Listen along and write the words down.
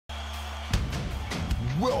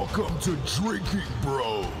Welcome to Drinkin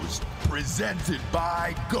Bros, presented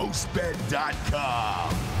by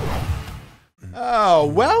GhostBed.com. Oh,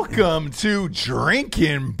 welcome to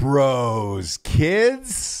Drinkin Bros,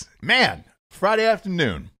 kids. Man, Friday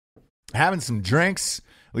afternoon, having some drinks.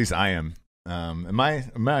 At least I am. Am I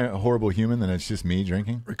a horrible human that it's just me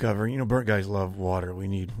drinking? Recovering. You know, burnt guys love water. We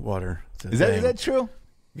need water. Is that true?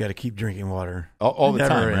 You got to keep drinking water. All the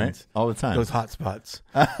time, ends. right? All the time. Those hot spots.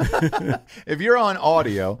 If you're on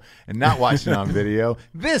audio and not watching on video,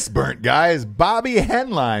 this burnt guy is Bobby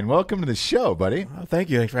Henline. Welcome to the show, buddy. Oh, thank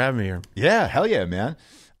you. Thanks for having me here. Yeah, hell yeah, man.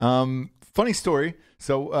 Funny story.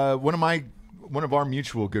 So one of our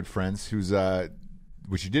mutual good friends, who's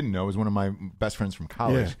which you didn't know, was one of my best friends from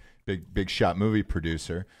college, big shot movie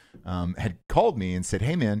producer, had called me and said,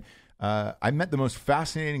 "Hey, man, I met the most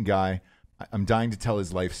fascinating guy. I'm dying to tell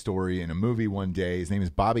his life story in a movie one day. His name is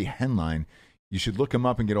Bobby Henline. You should look him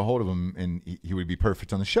up and get a hold of him, and he would be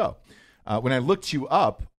perfect on the show." When I looked you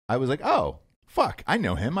up, I was like, "Oh, fuck, I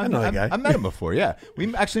know him. I know that guy. I met him before. Yeah,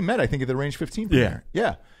 we actually met. I think at the Range 15 premiere.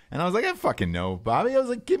 Yeah." And I was like, "I fucking know Bobby." I was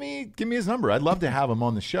like, "Give me his number. I'd love to have him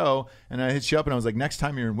on the show." And I hit you up, and I was like, "Next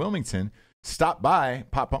time you're in Wilmington, stop by,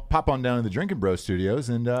 pop on down to the Drinkin Bros studios,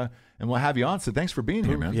 and we'll have you on." So thanks for being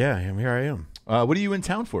here, man. Yeah, here I am. What are you in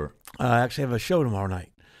town for? I actually have a show tomorrow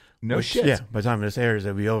night. No shit. Yeah, by the time this airs,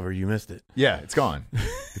 it'll be over. You missed it. Yeah, it's gone.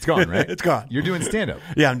 It's gone, right? It's gone. You're doing stand-up.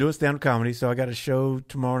 Yeah, I'm doing stand-up comedy. So I got a show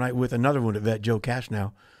tomorrow night with another wounded vet, Joe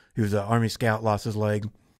Cashnow. He was an Army Scout, lost his leg.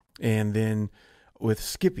 And then with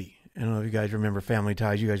Skippy. I don't know if you guys remember Family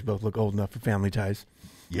Ties. You guys both look old enough for Family Ties.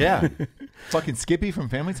 Yeah. Fucking Skippy from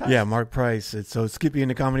Family Ties? Yeah, Mark Price. So Skippy and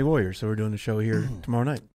the Comedy Warriors. So we're doing the show here tomorrow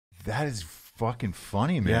night. That is fucking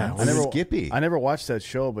funny, man. Yeah, Skippy. I never watched that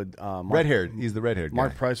show, but red-haired. He's the red-haired guy.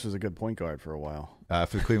 Mark Price was a good point guard for a while.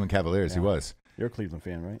 For the Cleveland Cavaliers, he was. You're a Cleveland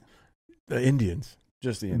fan, right? The Indians.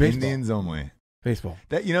 Just the Indians. Indians only. Baseball.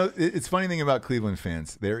 It's funny thing about Cleveland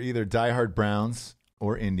fans. They're either diehard Browns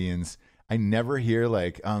or Indians. I never hear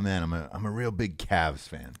like, "Oh man, I'm a real big Cavs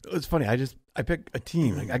fan." It's funny. I pick a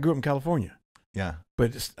team. I grew up in California. Yeah.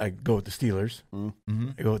 But I go with the Steelers.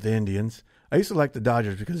 Mm-hmm. I go with the Indians. I used to like the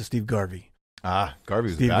Dodgers because of Steve Garvey. Garvey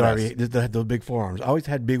was Steve badass. Garvey. They had those big forearms. I always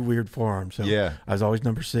had big, weird forearms. So yeah. I was always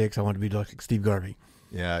number 6. I wanted to be like Steve Garvey.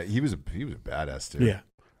 Yeah, he was a badass too. Yeah.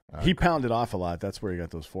 He pounded off a lot. That's where he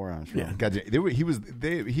got those forearms from. Yeah. God, he had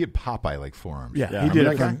Popeye like forearms. Yeah. He did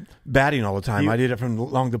it from batting all the time. I did it from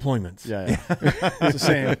long deployments. Yeah. It's the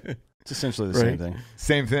same. It's essentially the same thing.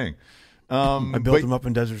 Same thing. I built him up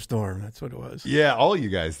in Desert Storm. That's what it was. Yeah, all you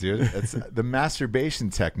guys, dude. That's the masturbation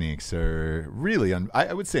techniques are really.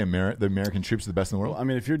 I would say the American troops are the best in the world. Well, I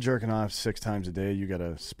mean, if you're jerking off 6 times a day, you got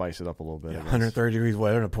to spice it up a little bit. 130 degrees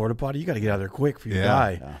weather in a porta potty. You got to get out of there quick for you to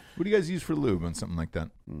die. Yeah. What do you guys use for lube on something like that?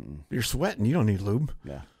 You're sweating. You don't need lube.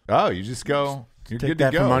 Yeah. Oh, you just go. You're Take good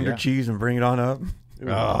that to go from under cheese and bring it on up.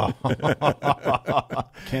 Oh.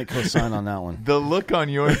 Can't co-sign on that one. The look on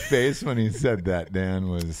your face when he said that, Dan,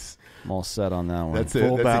 was. I'm all set on that one. That's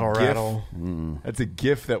Full battle a rattle. That's a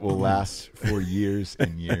gift that will last for years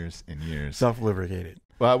and years and years. Self-lubricated.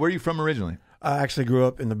 Where are you from originally? I actually grew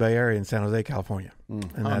up in the Bay Area in San Jose, California.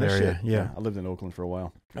 In that area. Shit. Yeah. I lived in Oakland for a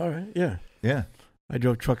while. All right. Yeah. Yeah. I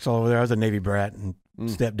drove trucks all over there. I was a Navy brat, and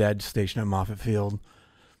stepdad stationed at Moffett Field.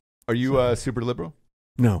 Are you super liberal?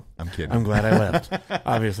 No. I'm kidding. I'm glad I left.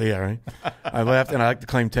 Obviously, yeah, right? I left, and I like to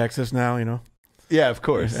claim Texas now, you know. Yeah, of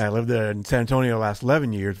course. I lived there in San Antonio the last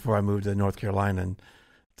 11 years before I moved to North Carolina, and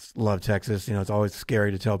love Texas. You know, it's always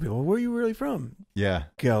scary to tell people, "Well, where are you really from?" Yeah.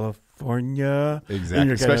 California.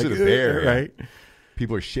 Exactly. Especially like, the Bay Area. Right?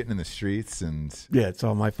 People are shitting in the streets and... Yeah, it's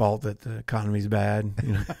all my fault that the economy's bad.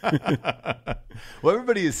 You know? Well,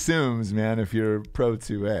 everybody assumes, man, if you're pro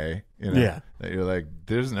 2A, you know, Yeah. that you're like,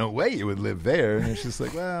 there's no way you would live there. And it's just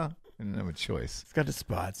like, well, I didn't have a choice. It's got its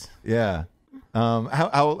spots. Yeah.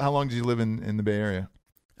 How long did you live in the Bay Area?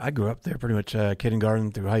 I grew up there pretty much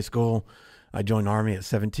kindergarten through high school. I joined the Army at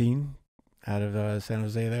 17 out of San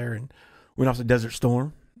Jose there and went off to Desert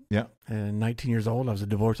Storm. Yeah. And 19 years old, I was a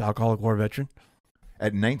divorced alcoholic war veteran.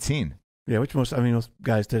 At 19? Yeah, which most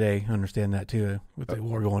guys today understand that too, with the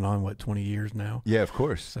war going on, 20 years now. Yeah, of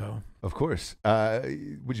course. So, of course.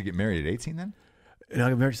 Would you get married at 18 then? And I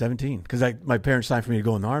got married at 17 because my parents signed for me to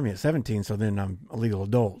go in the Army at 17, so then I'm a legal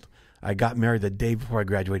adult. I got married the day before I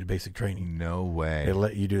graduated basic training. No way. They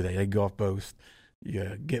let you do that. They go off boast.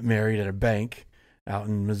 You get married at a bank out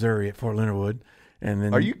in Missouri at Fort Leonard Wood. And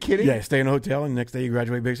then, are you kidding? Yeah, stay in a hotel, and the next day you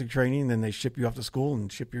graduate basic training, then they ship you off to school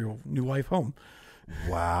and ship your new wife home.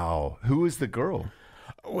 Wow. Who was the girl?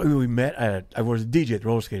 We met I was a DJ at the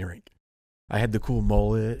roller skating rink. I had the cool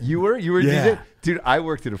mullet. You were a Yeah. DJ? Dude, I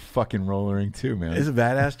worked at a fucking roller rink too, man. It's a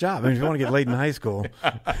badass job. I mean, if you want to get laid in high school,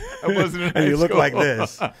 I wasn't in and you high look school. like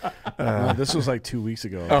this. No, this was like 2 weeks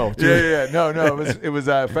ago. Oh, Yeah. No, it was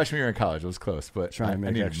freshman year in college. It was close, but Trying to I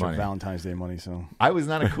make needed extra money. Valentine's Day money. So I was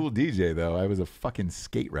not a cool DJ though. I was a fucking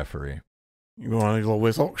skate referee. You want a little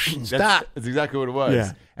whistle? Stop. That's exactly what it was.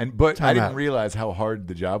 Yeah. But I Time didn't out. realize how hard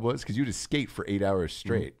the job was because you had to skate for 8 hours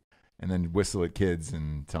straight and then whistle at kids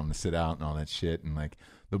and tell them to sit out and all that shit and like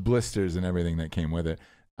the blisters and everything that came with it.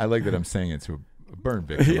 I like that I'm saying it to a burn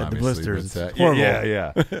victim, Yeah, the obviously. blisters. But, It's horrible.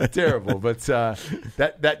 yeah. Terrible. But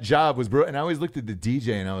that job was brutal. And I always looked at the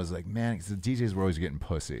DJ and I was like, man, 'cause the DJs were always getting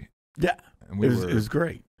pussy. Yeah. And It was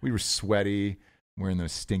great. we were sweaty, wearing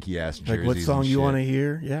those stinky ass jerseys. Like, what song and you shit. want to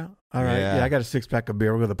hear? Yeah. All right. Yeah. Yeah, I got a 6-pack of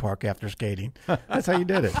beer. We'll go to the park after skating. That's how you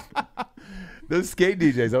did it. Those skate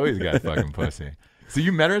DJs always got fucking pussy. So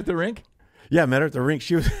you met her at the rink? Yeah, I met her at the rink.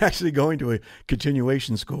 She was actually going to a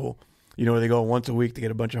continuation school, you know, where they go once a week to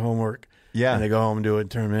get a bunch of homework. Yeah. And they go home and do it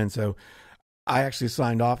and turn them in. So I actually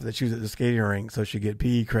signed off that she was at the skating rink so she'd get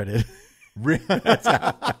PE credit.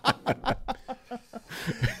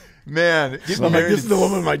 Man, So I'm like, this is the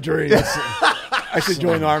woman of my dreams. I should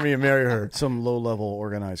join the army and marry her. some low-level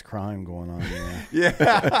organized crime going on. There.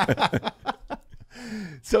 Yeah.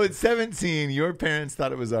 So at 17, your parents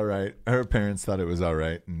thought it was all right. Her parents thought it was all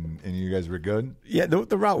right, and you guys were good? Yeah,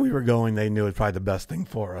 the route we were going, they knew was probably the best thing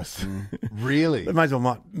for us. Really? They might as well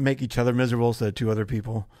not make each other miserable instead of 2 other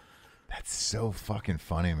people. That's so fucking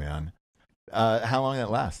funny, man. How long did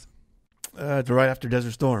that last? It's right after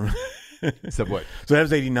Desert Storm. Except what? So that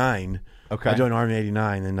was 89. Okay. I joined the Army in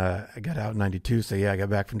 89, and I got out in 92. So, yeah, I got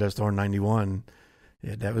back from Desert Storm in 91.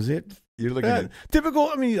 Yeah, that was it. You're looking at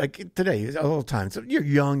Typical, I mean, like today, all the time. So you're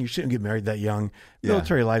young. You shouldn't get married that young. Yeah.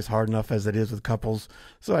 Military life's hard enough as it is with couples.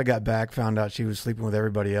 So I got back, found out she was sleeping with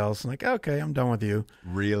everybody else. I'm like, okay, I'm done with you.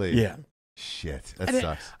 really? Yeah. Shit, that I didn't-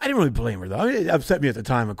 sucks. I didn't really blame her, though. I mean, it upset me at the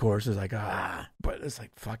time, of course. It's like, but it's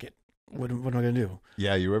like, fuck it. What am I going to do?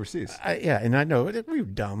 Yeah, you were overseas. Yeah, and I know we were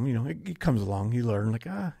dumb. You know, it comes along. You learn, like,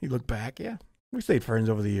 you look back. Yeah, we stayed friends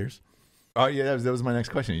over the years. Oh, yeah, that was my next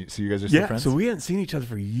question. So you guys are still friends? So we hadn't seen each other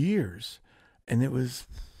for years. And it was,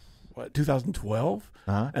 2012?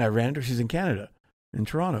 Uh-huh. And I ran into her. She's in Canada, in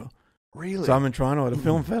Toronto. Really? So I'm in Toronto at a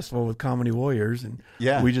film festival with Comedy Warriors. And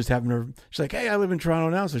Yeah. we just happened to, she's like, hey, I live in Toronto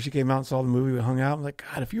now. So she came out and saw the movie. We hung out. I'm like,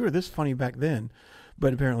 God, if you were this funny back then.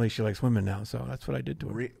 But apparently she likes women now. So that's what I did to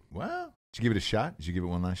her. Well, did you give it a shot? Did you give it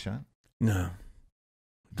one last shot? No.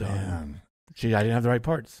 Dumb. Man. I didn't have the right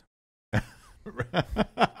parts.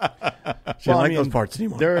 She Well, didn't I like mean, those parts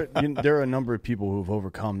anymore. There are a number of people who've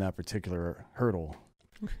overcome that particular hurdle.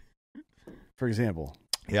 For example,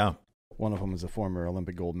 Yeah. one of them is a former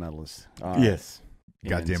Olympic gold medalist. Yes.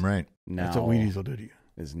 Goddamn right. Now That's what Wheaties will do to you.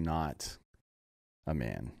 is not a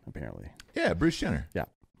man, apparently. Yeah, Bruce Jenner. Yeah.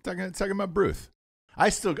 Talking about Bruce. I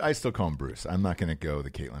still call him Bruce. I'm not going to go the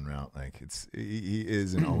Caitlyn route. Like he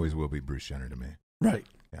is and always will be Bruce Jenner to me. Right.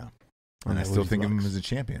 Yeah. On And I that still Wheaties think of him box. as a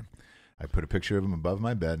champion. I put a picture of him above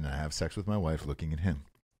my bed and I have sex with my wife looking at him.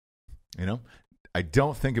 You know? I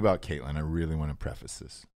don't think about Caitlyn. I really want to preface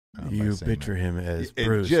this. By You saying picture him as that.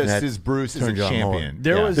 Bruce. It just and that is Bruce as a turns you on more. champion.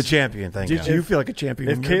 There Yeah. was- the champion thing. Did Do you- you feel like a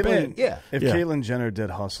champion? If when you're in bed? Caitlyn, Yeah. if Yeah. Caitlyn Jenner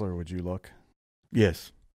did Hustler, would you look?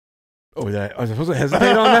 Yes. Oh, was I supposed to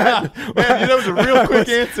hesitate on that? Man, that was a real quick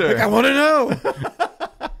answer. Like, I want to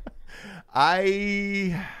know.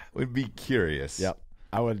 I would be curious. Yep.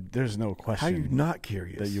 I would. There's no How are you question not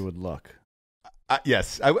curious? that you would look.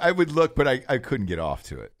 Yes, I would look, but I couldn't get off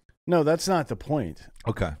to it. No, that's not the point.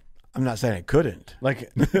 Okay. I'm not saying I couldn't.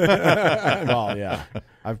 Like, well, yeah,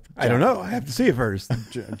 I don't know. I have to see it first.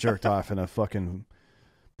 jerked off in a fucking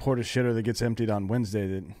porta shitter that gets emptied on Wednesday.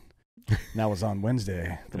 That now is on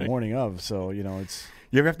Wednesday, the morning of. So it's.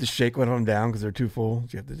 You ever have to shake one of them down because they're too full?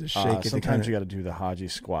 You have to just shake it. Sometimes you got to do the Haji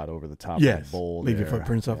squat over the top of yes, the bowl. leave your there.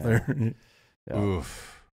 footprints up Yeah. there. Yeah.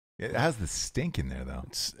 Oof. It has the stink in there, though.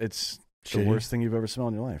 It's the Shitty. worst thing you've ever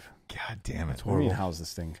smelled in your life. God damn it. It's What do you mean, horrible. how's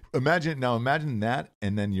this thing? Imagine that,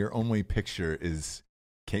 and then your only picture is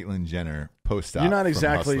Caitlyn Jenner post-op. You're not from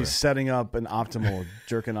exactly Hustler. setting up an optimal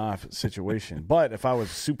jerking off situation. But if I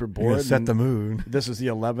was super You're gonna bored, set and the mood. this is the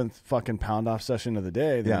 11th fucking pound off session of the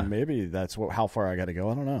day, then Yeah. maybe that's how far I got to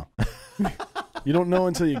go. I don't know. You don't know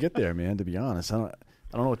until you get there, man. To be honest, I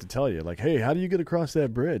don't know what to tell you. Like, hey, how do you get across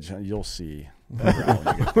that bridge? You'll see. When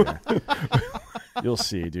you get there. You'll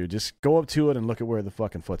see, dude. Just go up to it and look at where the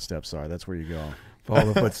fucking footsteps are. That's where you go.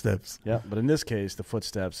 Follow the footsteps. Yeah, but in this case, the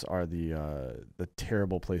footsteps are the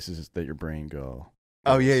terrible places that your brain go.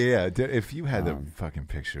 Oh, yeah. If you had the Um, fucking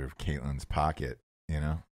picture of Caitlyn's pocket,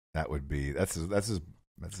 that would be, that's as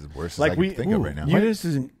That's as worst Like as I can think of right now. Why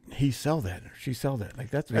doesn't he sell that or she sell that? Like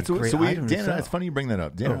that's a great so item to Dan, sell. it's funny you bring that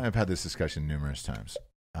up. Dan and I have had this discussion numerous times.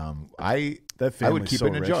 I would family's keep so it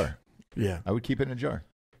in a rich. jar. Yeah. I would keep it in a jar.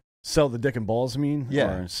 Sell the dick and balls, you mean?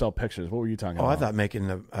 Yeah. Or sell pictures? What were you talking Oh, about? I thought making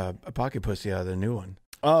a pocket pussy out of the new one.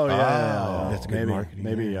 Oh, yeah. That's good maybe, marketing.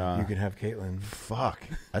 Maybe you could have Caitlin. Fuck,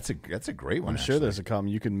 that's a great one. I'm sure actually. there's a come.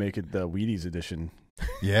 You can make it the Wheaties edition.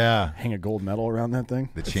 Yeah, Hang a gold medal around that thing.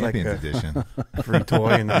 the Champions like edition. Free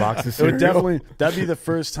toy in the box of It cereal. would definitely. That'd be the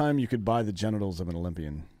first time you could buy the genitals of an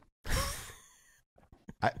Olympian.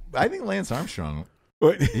 I think Lance Armstrong.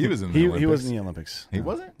 What? He was in the He Olympics. was in the Olympics. He No.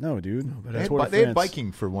 wasn't? No, dude. No, but They Tour de had, they had France.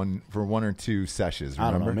 biking for one or two sessions. I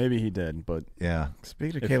Remember? don't know. Maybe he did, but Yeah.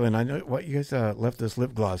 Speaking of Caitlin, I know what you guys left this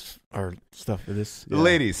lip gloss or stuff for this.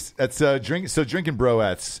 Ladies, that's Drinkin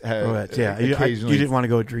Broettes. Broettes, yeah. You didn't want to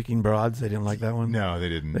go with Drinkin Broads? They didn't like that one? No, they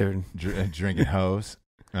didn't. They were, Drinking hoes,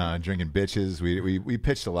 drinking bitches. We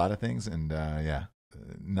pitched a lot of things, and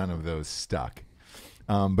none of those stuck.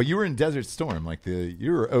 But you were in Desert Storm,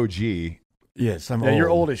 you were OG. yes, I'm yeah, old. you're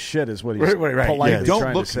old as shit, is what he's Right. politely Yeah, Don't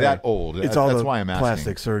trying look to say. that old. It's That's all the why I'm asking.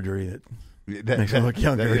 plastic surgery that That makes you look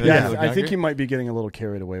younger. that- Yeah, that look I think younger? you might be getting a little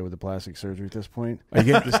carried away with the plastic surgery at this point. Are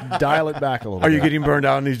you getting, Just dial it back a little are bit. you getting burned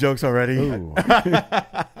out on these jokes already? Ooh,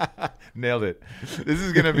 Nailed it. This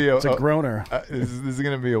is gonna be it's a groaner. this is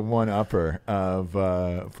gonna be a one-upper of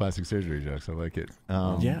plastic surgery jokes. I like it.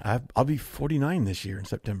 Yeah, I'll be 49 this year in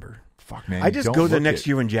September. Fuck man, I just don't go the look next it.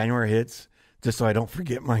 year when January hits, just so I don't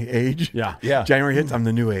forget my age. Yeah. Yeah, January hits, I'm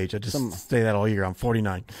the new age. I just say that all year. I'm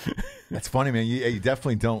 49. that's funny, man. You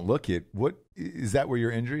definitely don't look it. What is that? Where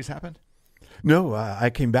your injuries happened? No, I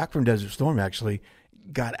came back from Desert Storm, actually.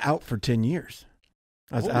 Got out for 10 years.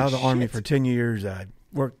 I was Holy out of the Army shit. for 10 years. I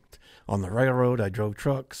worked on the railroad. I drove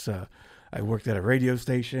trucks. I worked at a radio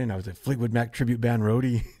station. I was a Fleetwood Mac tribute band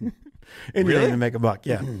roadie. Anything Really? to make a buck,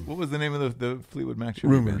 yeah. What was the name of the Fleetwood Mac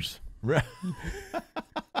tribute band? Rumors. Right.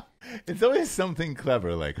 It's always something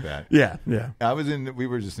clever like that. Yeah. We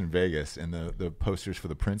were just in Vegas, and the posters for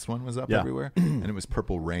the Prince one was up Yeah. everywhere, and it was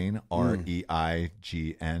Purple Rain,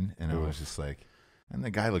 REIGN, and I was just like, and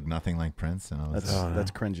the guy looked nothing like Prince, and I was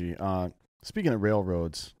That's cringy. Speaking of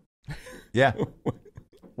railroads, yeah.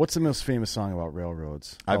 what's the most famous song about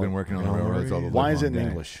railroads? I've been working on the railroads all the Why is it livelong in day.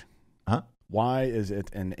 English? Huh? Why is it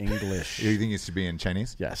in English? You think it should be in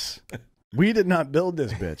Chinese? Yes. We did not build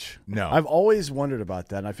this bitch. No. I've always wondered about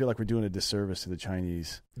that, and I feel like we're doing a disservice to the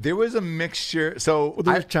Chinese. There was a mixture. So Well,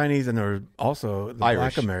 there was Chinese, and there were also the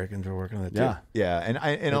Irish. Black Americans were working on it, too. Yeah. yeah,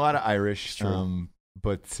 and a lot of Irish. true.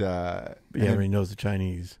 But Yeah, and- everybody knows the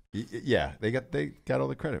Chinese. yeah, they got all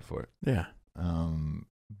the credit for it. Yeah.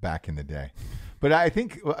 Back in the day. But I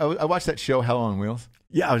think I watched that show Hell on Wheels,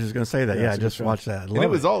 Yeah, I was just going to say that. Yeah, Yeah, it's I a good just show. watched that. I and love it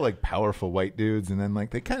was all like powerful white dudes, and then like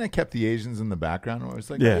they kind of kept the Asians in the background. Where it was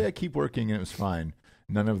like, Yeah. oh, yeah, keep working, and it was fine.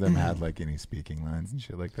 None of them had like any speaking lines and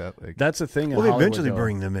shit like that. Like That's the thing. In Well, they Hollywood, eventually though.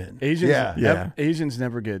 bring them in. Asians. Yeah. Asians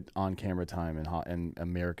never get on camera time in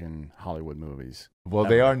American Hollywood movies. well,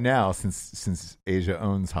 they are now since Asia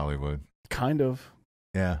owns Hollywood. Kind of.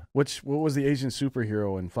 Yeah, What was the Asian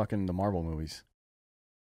superhero in fucking the Marvel movies?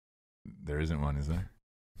 there isn't one, is there?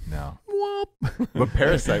 No. But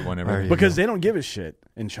Parasite won There everything. you Because go. they don't give a shit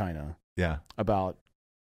in China Yeah, about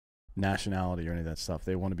nationality or any of that stuff.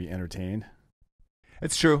 They want to be entertained.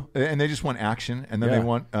 it's true, and they just want action, and then Yeah. they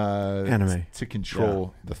want Anime. to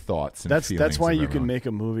control the thoughts. And That's feelings why of you everyone. can make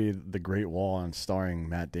a movie, The Great Wall, and starring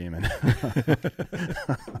Matt Damon.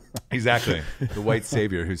 Exactly the white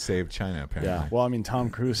savior who saved China. Apparently, Yeah. Well, I mean, Tom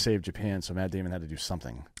Cruise saved Japan, so Matt Damon had to do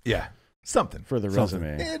something yeah, something. for the Something.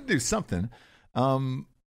 resume. They had to do something.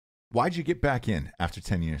 Why'd you get back in after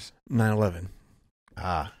 10 years? 9/11.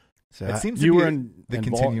 Ah, So it I- seems You to be were the involved.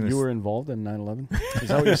 continuous. You were involved in 9/11. Is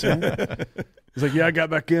that what you're saying? He's like, yeah, I got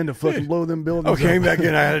back in to fucking blow them buildings. okay, up. back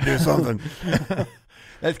in. I had to do something.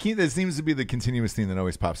 That seems to be the continuous theme that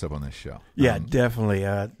always pops up on this show. Yeah, definitely.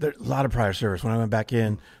 There's a lot of prior service. When I went back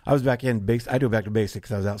in, I was back in base. I do back to basics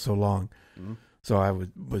because I was out so long. Mm-hmm. So I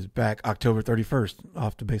was back October 31st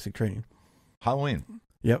off to basic training. Halloween.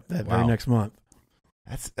 Yep, that Wow. very next month.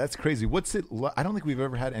 That's crazy. What's it? I don't think we've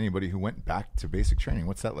ever had anybody who went back to basic training.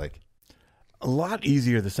 What's that like? A lot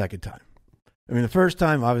easier the second time. I mean, the first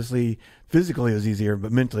time, obviously, physically it was easier,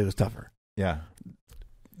 but mentally it was tougher. Yeah.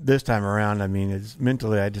 This time around, I mean, it's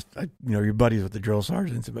mentally, you're buddies with the drill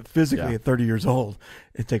sergeants, but physically Yeah. at 30 years old,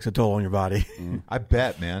 it takes a toll on your body. I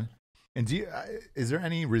bet, man. And is there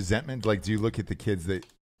any resentment? Like, do you look at the kids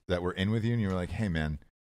that were in with you and you're like, hey, man,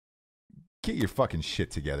 get your fucking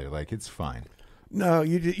shit together. Like, it's fine. No,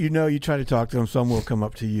 you try to talk to them. Some will come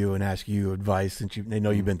up to you and ask you advice since they know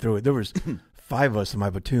you've been through it. There was 5 of us in my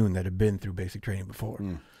platoon that had been through basic training before.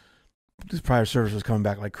 This prior service was coming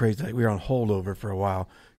back like crazy. Like, we were on holdover for a while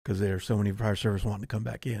because there are so many prior service wanting to come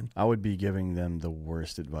back in. I would be giving them the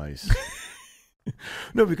worst advice.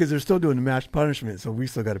 No, because they're still doing the match punishment, so we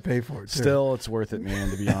still got to pay for it, too. Still, it's worth it,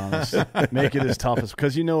 man, to be honest. Make it as tough as...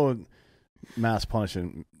 Because, mass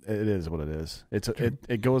punishment, it is what it is.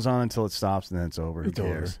 It goes on until it stops, and then it's over. It's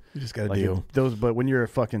over. You just got to deal. But when you're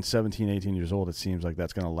fucking 17, 18 years old, it seems like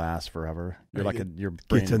that's going to last forever. You're like your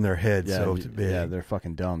brain gets in their head, yeah, so big. Yeah, they're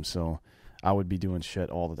fucking dumb, so... I would be doing shit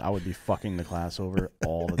all the time. I would be fucking the class over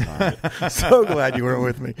all the time. So glad you weren't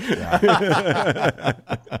with me.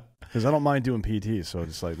 Because I don't mind doing PT, so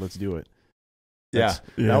it's like, let's do it. Yeah.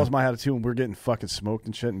 That was my attitude when we were getting fucking smoked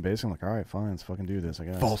and shit, and basically I'm like, all right, fine, let's fucking do this, I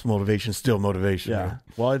guess. False motivation, still motivation. Yeah. Right?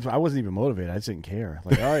 Well, I wasn't even motivated. I just didn't care.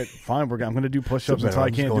 Like, all right, fine, I'm going to do push-ups until I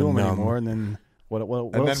can't do them anymore, and then what?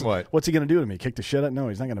 What's he going to do to me? Kick the shit out? No,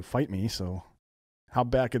 he's not going to fight me, so how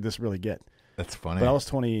bad could this really get? That's funny. But I was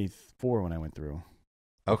 24 when I went through.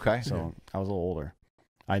 Okay. So I was a little older.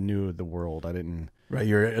 I knew the world. I didn't... Right,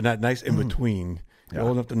 you're in that nice in-between. You're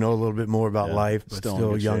old enough to know a little bit more about life, but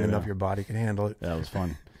still young enough your body can handle it. Yeah, it was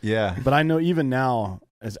fun. Yeah. But I know even now,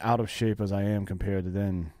 as out of shape as I am compared to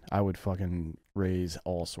then, I would fucking raise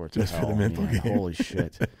all sorts of hell. For the mental game. Holy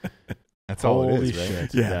shit. That's all Holy it is,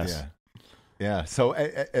 right? Shit. Yeah. Yes. Yeah. So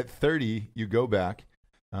at 30, you go back,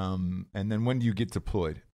 and then when do you get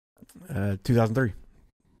deployed? 2003.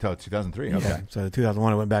 Till 2003. Okay. Yeah. So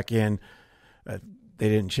 2001, I went back in. They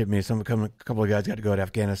didn't ship me. A couple of guys got to go to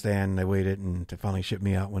Afghanistan. They waited and to finally ship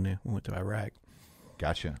me out when they went to Iraq.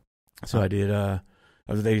 Gotcha. So I did. I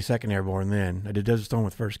was with 82nd Airborne then. I did Desert Storm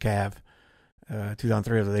with 1st Cav.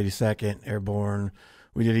 2003, I was with 82nd Airborne.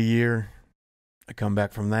 We did a year. I come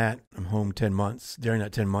back from that. I'm home 10 months. During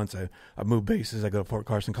that 10 months, I moved bases. I go to Fort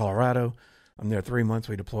Carson, Colorado. I'm there 3 months.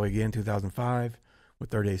 We deploy again 2005 with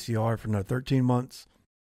 3rd ACR for another 13 months.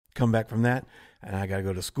 Come back from that, and I got to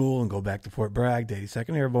go to school and go back to Fort Bragg, to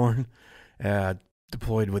 82nd Airborne.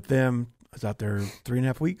 Deployed with them. I was out there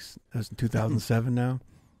 3.5 weeks. That was in 2007 now.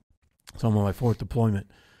 So I'm on my 4th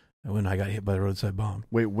deployment when I got hit by the roadside bomb.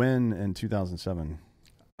 Wait, when in 2007?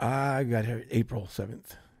 I got here April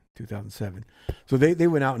 7th, 2007. So they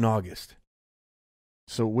went out in August.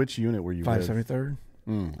 So which unit were you with? 573rd.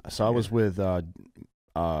 So I was with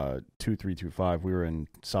 2325. We were in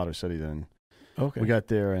Solder City then. Okay. We got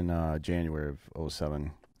there in January of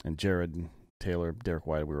 2007. And Jared, Taylor, Derek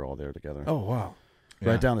White, we were all there together. Oh, wow.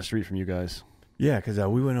 Right down the street from you guys. Yeah, because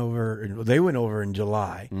we went over. They went over in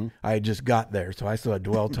July. Mm-hmm. I had just got there, so I still had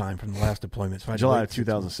dwell time from the last deployment. So July of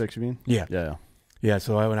 2006, you mean? Yeah. Yeah.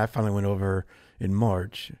 So when I finally went over in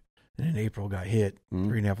March, and in April got hit.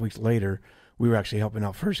 3.5 weeks later, we were actually helping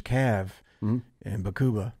out 1st Cav in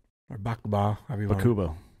Bakuba or Bakuba.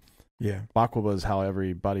 Bakuba. Yeah. Bakuba is how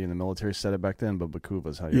everybody in the military said it back then, but Bakuba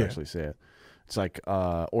is how you actually say it. It's like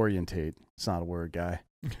orientate. It's not a word, guy.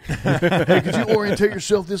 Hey, could you orientate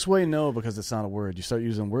yourself this way? No, because it's not a word. You start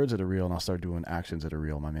using words that are real, and I'll start doing actions that are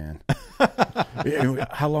real, my man.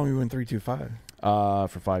 How long were you in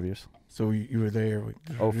 325? For 5 years. So you were there?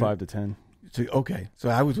 05 to 10. So, okay. So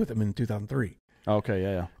I was with them in 2003. Okay,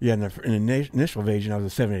 yeah. Yeah, in the initial invasion, I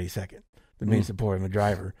was a 782nd, the main support. I'm a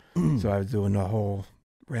driver. So I was doing the whole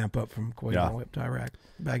ramp up from Kuwait all the way up to Iraq.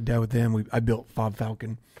 Baghdad with them. I built Fob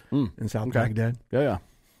Falcon in South Baghdad. Yeah.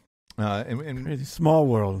 And small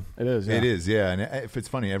world. It is. Yeah. It is, yeah. And if it's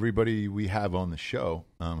funny, everybody we have on the show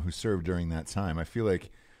who served during that time, I feel like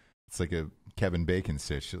it's like a Kevin Bacon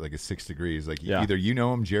stitch, like a 6 degrees. Like either you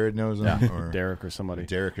know him, Jared knows him, or Derek or somebody.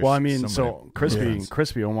 Well, I mean, so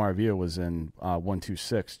Crispy Omar Avila was in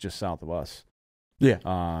 126 just south of us. Yeah.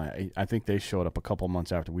 I think they showed up a couple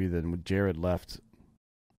months after we did. And Jared left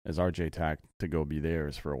as RJ TAC to go be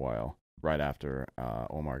theirs for a while, right after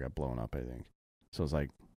Omar got blown up, I think. So it was like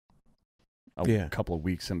a couple of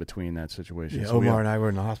weeks in between that situation. Yeah, so Omar and I were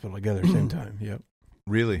in the hospital together at the same time. Yep.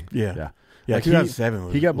 Really? Yeah. Like 2007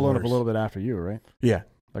 was he got blown worse. up a little bit after you, right? Yeah.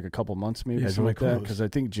 Like a couple months maybe, something really like that. close. Because I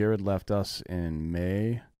think Jared left us in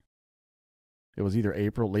May. It was either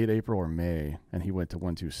late April or May, and he went to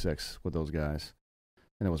 126 with those guys.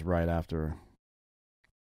 And it was right after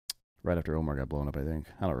Omar got blown up, I think.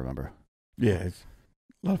 I don't remember. Yeah, it's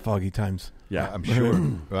a lot of foggy times. Yeah, I'm sure.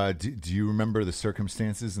 Do you remember the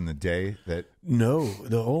circumstances and the day that? No,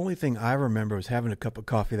 the only thing I remember was having a cup of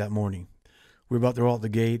coffee that morning. We were about to roll out the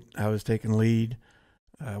gate. I was taking lead.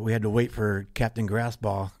 We had to wait for Captain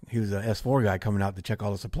Grassball. He was an S4 guy coming out to check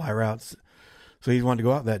all the supply routes. So he wanted to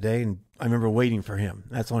go out that day, and I remember waiting for him.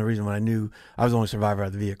 That's the only reason when I knew I was the only survivor out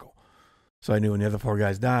of the vehicle. So I knew when the other 4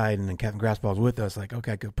 guys died, and then Captain Grassball was with us, like,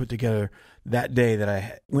 okay, I could put together that day that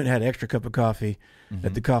I went and had an extra cup of coffee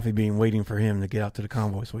at the coffee bean waiting for him to get out to the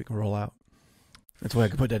convoy so we can roll out. That's why I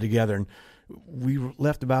could put that together. And we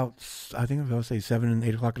left about, I think I would say 7 and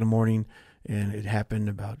 8 o'clock in the morning, and it happened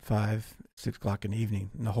about 5, 6 o'clock in the evening,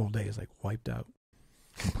 and the whole day is like wiped out.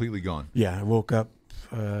 Completely gone. Yeah, I woke up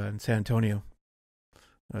in San Antonio.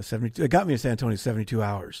 It got me in San Antonio 72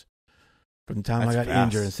 hours. From the time I got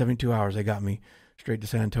injured, in 72 hours, they got me straight to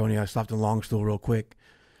San Antonio. I stopped in Longstool real quick,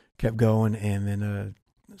 kept going, and then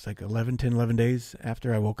it's like 11 days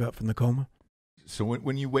after I woke up from the coma. So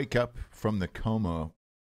when you wake up from the coma,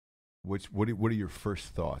 what are your first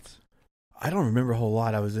thoughts? I don't remember a whole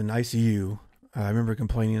lot. I was in ICU. I remember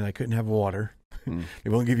complaining that I couldn't have water. They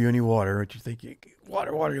won't give you any water. But you think,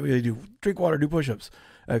 water, what do you do? Drink water, do push-ups.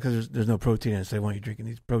 Because there's no protein in it, so they want you drinking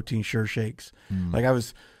these protein sure shakes. Like I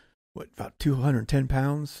was, about 210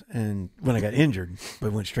 pounds, and when I got injured,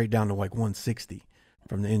 but went straight down to like 160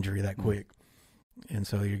 from the injury that quick. And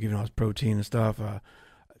so you're giving all this protein and stuff.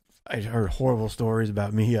 I heard horrible stories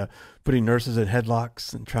about me putting nurses in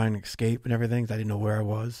headlocks and trying to escape and everything. I didn't know where I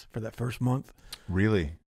was for that first month.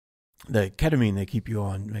 Really? The ketamine they keep you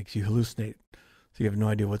on makes you hallucinate. So you have no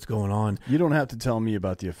idea what's going on. You don't have to tell me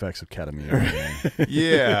about the effects of ketamine.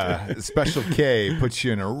 Yeah. Special K puts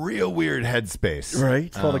you in a real weird headspace. Right?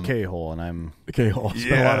 It's called a K-hole, and I'm the K-hole.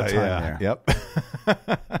 Spent a lot of time there. Yep.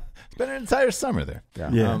 Spent an entire summer there.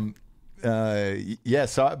 Yeah.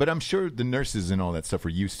 So, but I'm sure the nurses and all that stuff are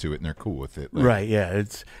used to it, and they're cool with it. Right, yeah.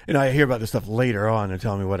 It's I hear about this stuff later on. They're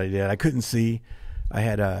telling me what I did. I couldn't see. I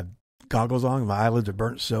had goggles on. My eyelids are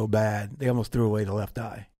burnt so bad. They almost threw away the left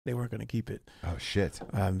eye. They weren't going to keep it. Oh, shit.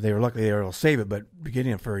 They were lucky they were able to save it, but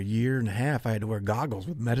beginning for a year and a half, I had to wear goggles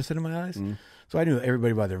with medicine in my eyes. So I knew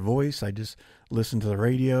everybody by their voice. I just listened to the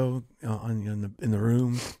radio in the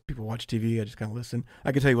room. People watch TV. I just kind of listened.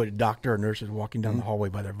 I could tell you what a doctor or nurse is walking down the hallway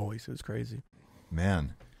by their voice. It was crazy.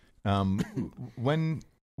 Man. When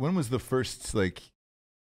was the first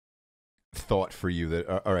thought for you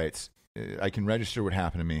that, all right, I can register what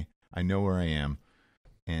happened to me. I know where I am,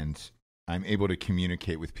 and I'm able to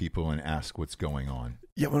communicate with people and ask what's going on.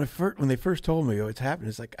 Yeah, when they first told me what's happened,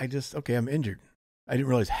 it's like I'm injured. I didn't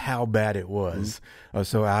realize how bad it was. I was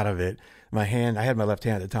so out of it. My hand, I had my left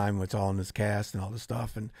hand at the time, it's all in this cast and all this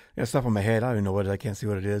stuff, and stuff on my head. I don't even know what it is. I can't see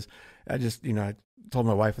what it is. I just, I told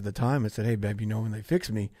my wife at the time. I said, "Hey, babe, when they fix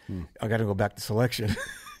me, I got to go back to selection."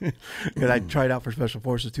 Because I tried out for Special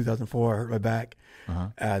Forces 2004. I hurt my back.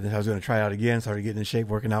 Then I was going to try out again. Started getting in shape,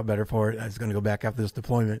 working out better for it. I was going to go back after this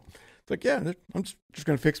deployment. It's like, yeah, I'm just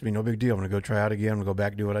going to fix me. No big deal. I'm going to go try out again. I'm going to go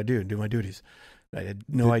back and do what I do and do my duties. I had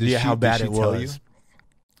no idea how bad it was.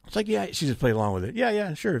 It's like, yeah, she just played along with it.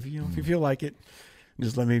 Yeah, sure. If you feel like it,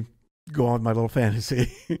 just let me go on with my little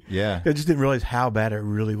fantasy. Yeah. I just didn't realize how bad it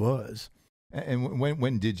really was. And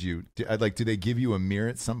when did you, do they give you a mirror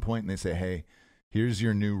at some point and they say, hey, here's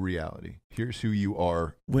your new reality. Here's who you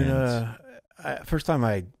are. When first time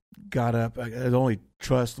I got up, I could only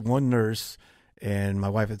trust one nurse and my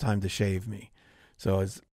wife at the time to shave me. So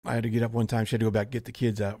I had to get up one time. She had to go back and get the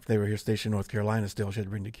kids out. They were here stationed in North Carolina still. She had to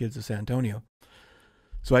bring the kids to San Antonio.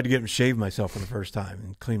 So I had to get them shave myself for the first time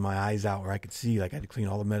and clean my eyes out where I could see. Like I had to clean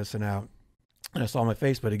all the medicine out. And I saw my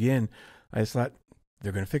face. But again, I just thought,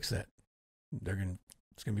 they're going to fix that.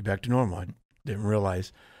 It's going to be back to normal. I didn't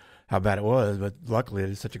realize how bad it was, but luckily I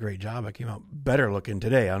did such a great job. I came out better looking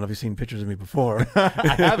today. I don't know if you've seen pictures of me before.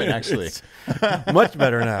 I haven't actually. Much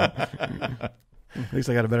better now. At least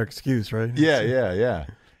I got a better excuse, right? Yeah.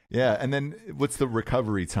 And then what's the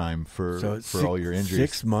recovery time for all your injuries?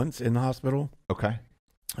 6 months in the hospital. Okay.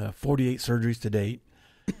 48 surgeries to date,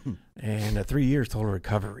 and 3 years total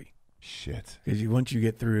recovery. Shit. Because once you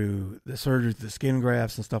get through the surgeries, the skin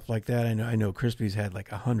grafts and stuff like that, I know Crispy's had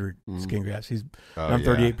like 100 skin grafts. I'm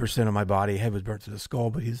 38% of my body. Head was burnt to the skull,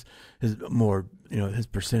 but his more, his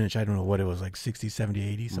percentage, I don't know what it was, like 60, 70,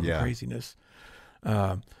 80, some craziness.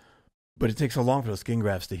 But it takes so long for those skin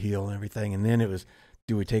grafts to heal and everything. And then it was,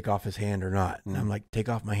 do we take off his hand or not? And I'm like, take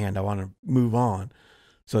off my hand. I want to move on.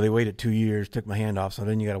 So they waited 2 years, took my hand off. So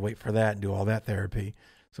then you got to wait for that and do all that therapy.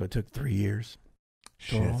 So it took 3 years.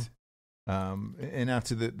 Shit. Total. And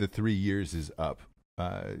after the 3 years is up,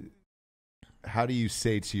 how do you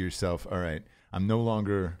say to yourself, all right, I'm no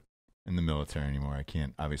longer in the military anymore. I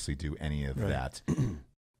can't obviously do any of that.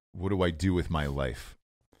 What do I do with my life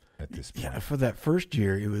at this point? Yeah, for that first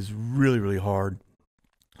year, it was really, really hard.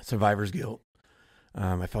 Survivor's guilt.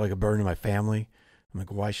 I felt like a burden to my family. I'm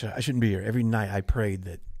like, I shouldn't be here. Every night I prayed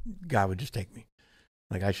that God would just take me.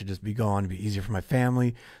 Like I should just be gone. It'd be easier for my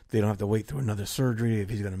family. They don't have to wait through another surgery if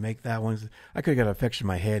he's going to make that one. I could have got an infection in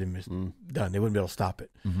my head and just done. They wouldn't be able to stop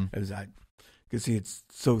it. I could see it's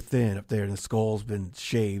so thin up there, and the skull's been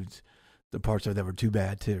shaved. The parts of it that were too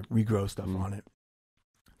bad to regrow stuff on it.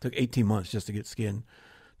 Took 18 months just to get skin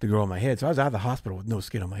to grow on my head. So I was out of the hospital with no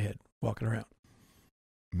skin on my head, walking around.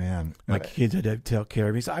 Man, My kids had to take care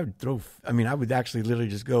of me. So I would actually literally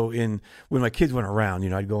just go in when my kids went around,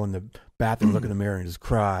 I'd go in the bathroom, look in the mirror and just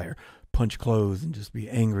cry or punch clothes and just be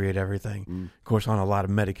angry at everything. Of course, on a lot of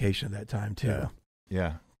medication at that time too.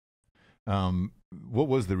 Yeah. What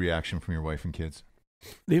was the reaction from your wife and kids?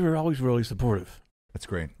 They were always really supportive. That's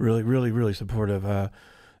great. Really, really, really supportive. My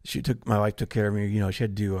wife took care of me. She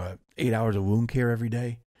had to do 8 hours of wound care every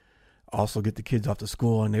day. Also get the kids off to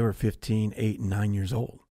school, and they were 15, 8, and 9 years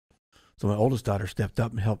old. So my oldest daughter stepped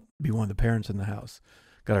up and helped be one of the parents in the house.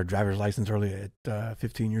 Got her driver's license early at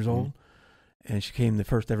 15 years old, and she became the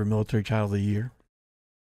first ever military child of the year.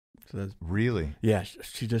 So that's, really? Yeah,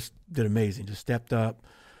 she just did amazing. Just stepped up.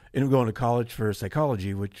 Ended up going to college for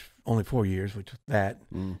psychology, which only 4 years, which can't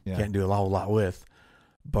do a whole lot with.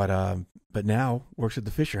 But now works at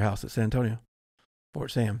the Fisher House at San Antonio,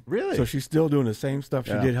 Fort Sam. Really? So she's still doing the same stuff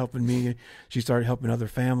she did helping me. She started helping other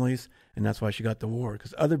families, and that's why she got the award.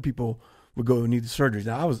 Because other people would go and need the surgeries.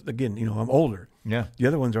 Now I was, again, I'm older. Yeah. The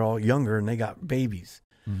other ones are all younger, and they got babies.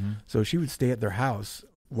 So she would stay at their house,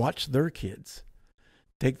 watch their kids,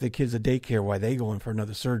 take the kids to daycare while they go in for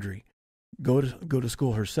another surgery. Go to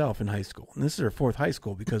school herself in high school. And this is her fourth high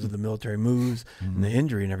school because of the military moves and the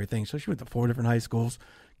injury and everything. So she went to 4 different high schools,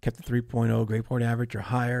 kept the 3.0 grade point average or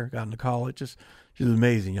higher, got into college. She's an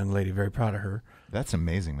amazing young lady. Very proud of her. That's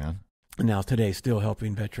amazing, man. And now today still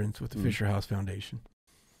helping veterans with the Fisher House Foundation.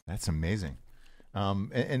 That's amazing.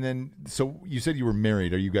 And then, so you said you were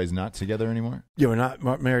married. Are you guys not together anymore? Yeah, we're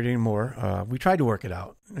not married anymore. We tried to work it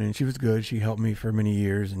out, and she was good. She helped me for many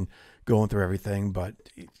years and going through everything. But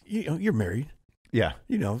you're married. Yeah.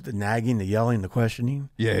 The nagging, the yelling, the questioning.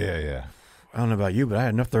 Yeah. I don't know about you, but I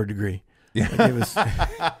had enough third degree. Yeah. Like it was.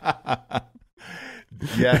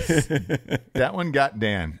 Yes, that one got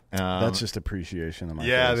Dan. That's just appreciation of my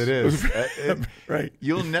face. That is. Right.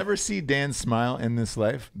 You'll never see Dan smile in this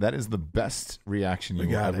life. That is the best reaction you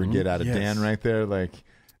will ever get out of Dan right there. Like,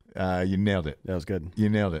 you nailed it. That was good. You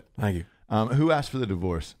nailed it. Thank you. Who asked for the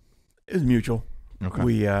divorce? It was mutual. Okay.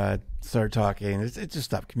 We started talking. It just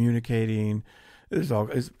stopped communicating.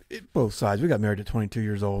 It's both sides. We got married at 22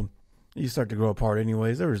 years old. You start to grow apart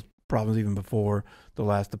anyways. There was problems even before the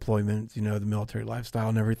last deployment, the military lifestyle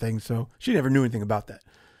and everything. So she never knew anything about that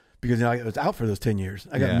because I was out for those 10 years.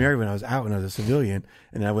 I got married when I was out when I was a civilian,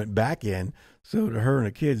 and then I went back in. So to her and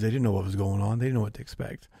the kids, they didn't know what was going on. They didn't know what to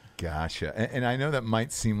expect. Gotcha. And I know that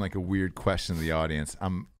might seem like a weird question to the audience.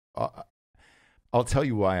 I'll tell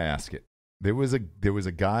you why I ask it. There was a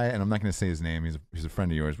guy, and I'm not going to say his name. He's a friend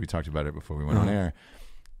of yours. We talked about it before we went on air,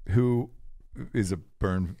 who is a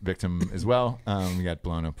burn victim as well. He got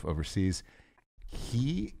blown up overseas.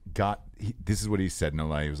 This is what he said, no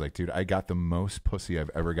lie. He was like, dude, I got the most pussy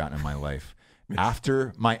I've ever gotten in my life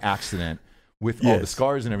after my accident with all the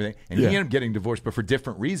scars and everything. And he ended up getting divorced, but for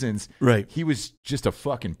different reasons. Right. He was just a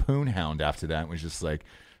fucking poon hound after that and was just like,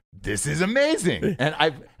 this is amazing. And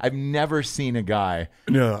I've never seen a guy.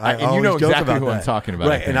 No, and you know exactly who I'm talking about.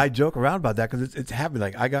 Right. And I joke around about that because it's happened.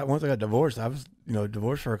 Like once I got divorced, I was,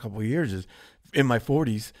 divorced for a couple of years is in my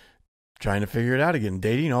 40s, trying to figure it out again,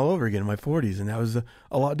 dating all over again in my 40s. And that was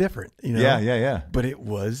a lot different, Yeah. But it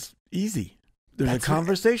was easy. There's a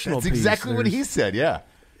conversational piece. That's exactly what he said. Yeah.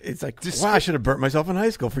 It's like, wow, I should have burnt myself in high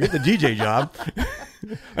school. Forget the DJ job.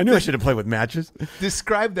 I knew I should have played with matches.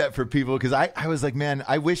 Describe that for people, because I was like, man,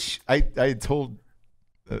 I wish I had told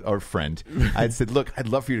our friend. I had said, look, I'd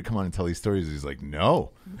love for you to come on and tell these stories. He's like,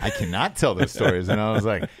 no, I cannot tell those stories. And I was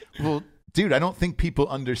like, well, dude, I don't think people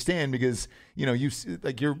understand because,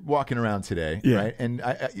 you're walking around today, right? And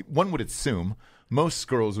one would assume most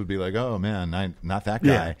girls would be like, oh, man, not that guy.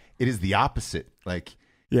 Yeah. It is the opposite. Like,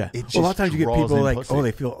 yeah. A lot of times you get people like,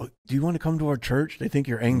 they feel, do you want to come to our church? They think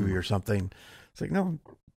you're angry or something. It's like, no,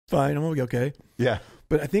 fine. I'm going to be okay. Yeah.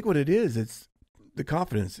 But I think what it is, it's the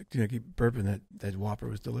confidence. Keep burping. That Whopper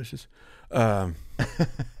was delicious. But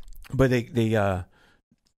the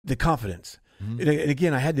confidence. Mm-hmm. And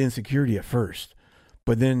again, I had the insecurity at first.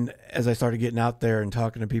 But then as I started getting out there and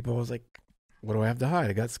talking to people, I was like, what do I have to hide?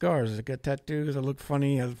 I got scars. I got tattoos. I look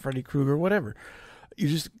funny. I was Freddy Krueger, whatever. you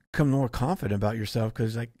just become more confident about yourself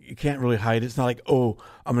because like you can't really hide it. It's not like, oh,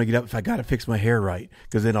 I'm gonna get up if I gotta fix my hair right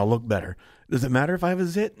because then I'll look better. Does it matter if I have a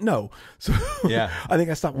zit? No. So Yeah. I think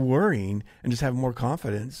I stopped worrying and just have more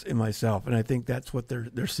confidence in myself. And I think that's what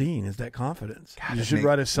they're seeing is that confidence. God, You that should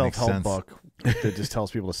write a makes self-help sense. book that just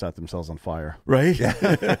tells people to set themselves on fire. Right?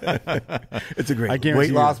 It's a I great guarantee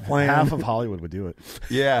weight loss plan. half of Hollywood would do it.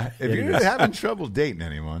 Yeah, if you're Idiots. having trouble dating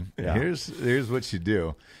anyone, Yeah. here's what you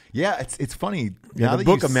do. Yeah, it's funny. Yeah, now the that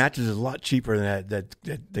book you of matches is a lot cheaper than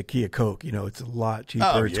the Kia Coke. You know, it's a lot cheaper.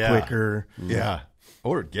 Oh, it's yeah. quicker. Yeah,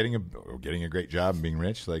 or getting a great job and being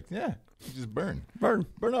rich. Like, yeah, you just burn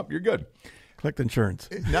up. You're good. Collect insurance.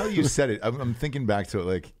 Now that you said it, I'm thinking back to it.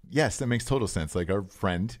 Like, yes, that makes total sense. Like, our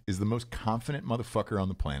friend is the most confident motherfucker on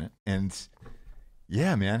the planet, and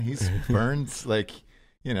yeah, man, he's burned like,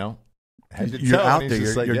 you know, head to You're toe, out and there.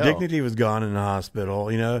 he's just Your like, yo. dignity was gone in the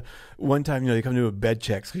hospital. You know, one time, you know, they come to do a bed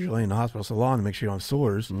checks because you're laying in the hospital so long to make sure you don't have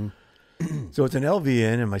sores. So it's an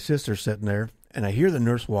LVN, and my sister's sitting there, and I hear the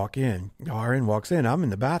nurse walk in. The RN walks in. I'm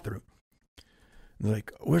in the bathroom. And they're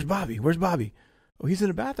like, "Where's Bobby? Where's Bobby?" "Oh, he's in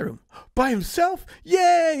the bathroom by himself."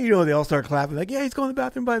 Yay! You know, they all start clapping like, "Yeah, he's going to the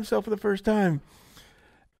bathroom by himself for the first time."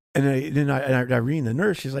 And then Irene, the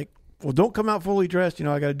nurse, she's like, "Well, don't come out fully dressed. You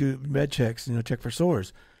know, I got to do med checks. You know, check for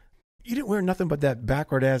sores. You didn't wear nothing but that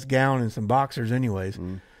backward ass gown and some boxers, anyways."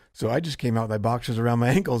 So I just came out with my boxers around my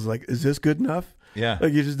ankles. Like, is this good enough? Yeah.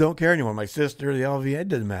 Like, you just don't care anymore. My sister, the LV, it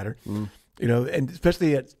doesn't matter. You know, and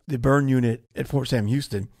especially at the burn unit at Fort Sam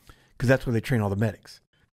Houston, because that's where they train all the medics.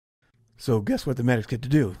 So guess what the medics get to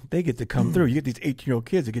do? They get to come through. You get these 18-year-old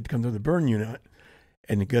kids that get to come through the burn unit,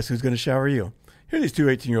 and guess who's going to shower you? Here are these two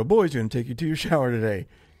 18-year-old boys who are going to take you to your shower today.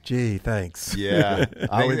 Gee, thanks. Yeah,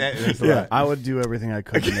 I would do everything I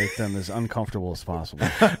could to make them as uncomfortable as possible.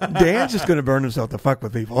 Dan's just going to burn himself to fuck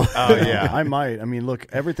with people. Oh yeah, I might. I mean, look,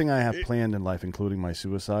 everything I have planned in life, including my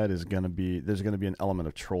suicide, there's going to be an element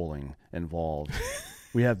of trolling involved.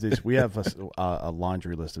 We have a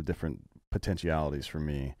laundry list of different potentialities for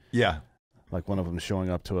me. yeah. Like one of them showing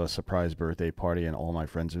up to a surprise birthday party and all my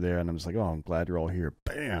friends are there, and I'm just like, "Oh, I'm glad you're all here."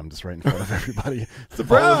 Bam, just right in front of everybody.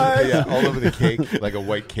 Surprise! All over the cake, like a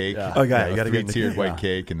white cake. Yeah. Oh, yeah, You you gotta get in the three-tiered cake. white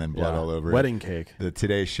cake and then blood all over Wedding it. cake. The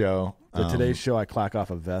Today Show. The Today's Show, I clack off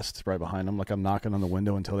a vest right behind them, like I'm knocking on the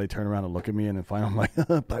window until they turn around and look at me, and then finally I'm like,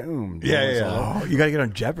 boom. Yeah. Oh, you got to get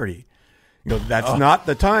on Jeopardy. You go, that's not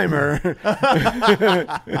the timer.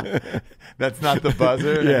 That's not the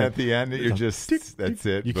buzzer. And Yeah. at the end, you're just, that's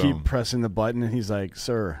it. You Boom. keep pressing the button, and he's like,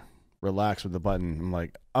 "Sir, relax with the button." I'm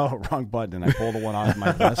like, "Oh, wrong button," and I pull the one off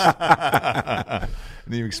my vest. And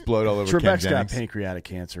then you explode all over Ken Trebek's got Jennings. pancreatic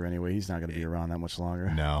cancer anyway. He's not going to be around that much longer.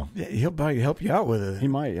 No. Yeah, he'll probably help you out with He it.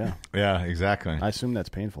 might, yeah. Yeah, exactly. I assume that's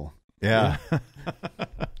painful. Yeah.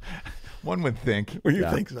 One would think. Well, you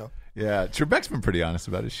Yeah. think so? Yeah. Trebek's been pretty honest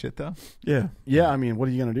about his shit, though. Yeah. Yeah, I mean, what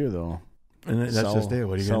are you going to do, though? And that's just it.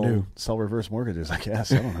 What are you going to do? Sell reverse mortgages, I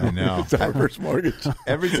guess. I don't know. I know. It's our first mortgage.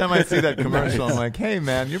 Every time I see that commercial, I'm like, hey,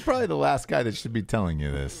 man, you're probably the last guy that should be telling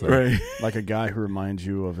you this. Like, Right. Like a guy who reminds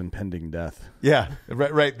you of impending death. Yeah,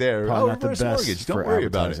 right there. Probably not the reverse best mortgage. Don't for worry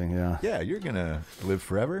about it. advertising, yeah. You're going to live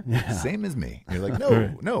forever. Yeah. Same as me. You're like,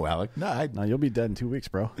 Right. no, Alec. No, Now, you'll be dead in 2 weeks,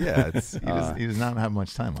 bro. yeah, he does not have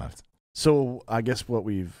much time left. So I guess what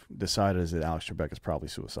we've decided is that Alex Trebek is probably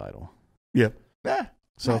suicidal. Yep. Yeah.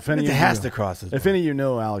 So if any It of has you, to cross his if mind. any of you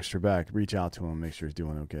know Alex Trebek, reach out to him, make sure he's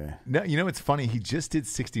doing okay. No, you know what's funny? He just did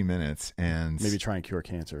 60 Minutes and Maybe try and cure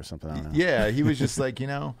cancer or something. I don't know. yeah, he was just like,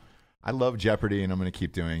 I love Jeopardy and I'm going to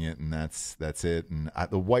keep doing it, and that's it. And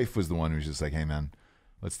the wife was the one who was just like, hey man,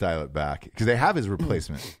 let's dial it back, because they have his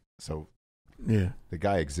replacement, so Yeah. the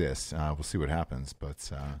guy exists. We'll see what happens,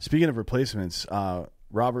 but Speaking of replacements,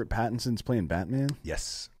 Robert Pattinson's playing Batman.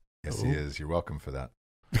 yes, he is. You're welcome for that.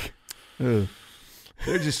 Ugh.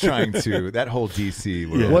 They're just trying to that whole DC.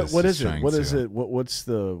 Yeah. World What just is it? trying What is to- it? What's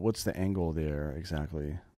the angle there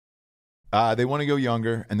exactly? They want to go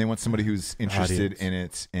younger, and they want somebody who's interested Audience. in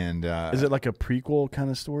it. And Is it like a prequel kind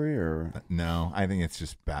of story, or No, I think it's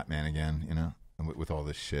just Batman again. With all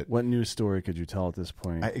this shit. what news story could you tell at this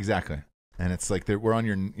point? Exactly, and it's like we're on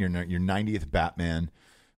your 90th Batman.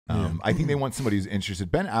 I think they want somebody who's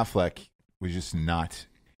interested. Ben Affleck was just not.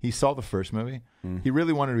 He saw the first movie. He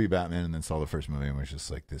really wanted to be Batman, and then saw the first movie and was just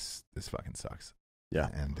like, "This fucking sucks." Yeah.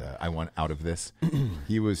 And I want out of this.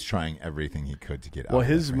 He was trying everything he could to get out. Well, of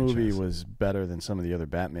the his movie franchise. was better than some of the other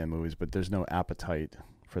Batman movies, but there's no appetite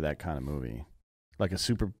for that kind of movie. Like a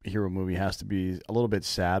superhero movie has to be a little bit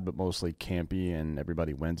sad, but mostly campy, and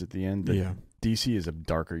everybody wins at the end. Yeah. DC is a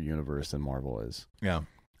darker universe than Marvel is, Yeah.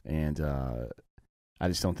 and I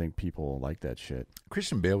just don't think people like that shit.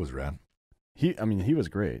 Christian Bale was rad. He was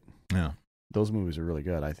great. Yeah. those movies are really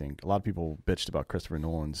good. I think a lot of people bitched about Christopher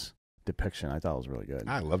Nolan's depiction. I thought it was really good.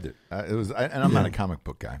 I loved it. And I'm not a comic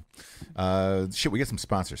book guy. We get some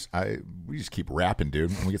sponsors. We just keep rapping,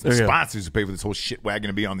 dude. And we get some sponsors to pay for this whole shit wagon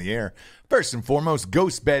to be on the air. First and foremost,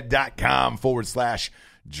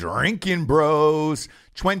 ghostbed.com/Drinkin Bros.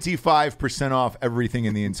 25% off everything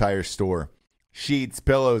in the entire store. Sheets,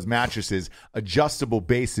 pillows, mattresses, adjustable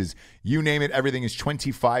bases, you name it. Everything is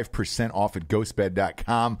 25% off at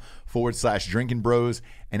ghostbed.com/Drinkin Bros.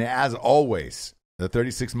 And as always, the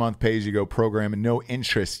 36-month pay-as-you-go program and no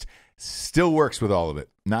interest still works with all of it.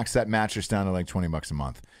 Knocks that mattress down to like $20 a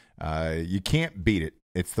month. You can't beat it.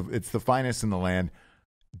 It's the finest in the land.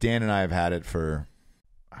 Dan and I have had it for.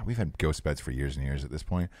 We've had ghost beds for years and years at this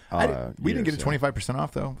point. We didn't get it 25%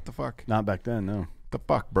 off though. What the fuck? Not back then, no. What the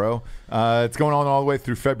fuck, bro? It's going on all the way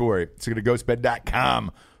through February. So go to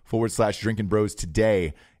ghostbed.com/Drinkin Bros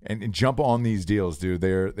today and jump on these deals, dude.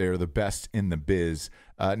 They're the best in the biz.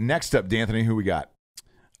 Next up, D'Anthony, who we got?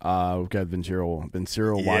 We've got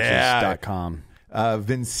VinceroWatches.com.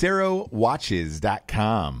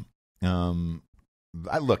 VinceroWatches.com. I'm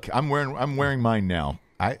wearing mine now.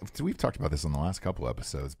 We've talked about this on the last couple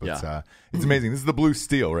episodes, but it's amazing. This is the blue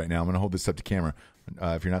steel right now. I'm going to hold this up to camera.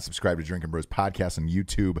 If you're not subscribed to Drinkin Bros podcast on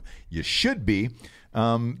YouTube, you should be.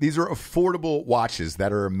 These are affordable watches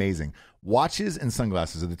that are amazing. Watches and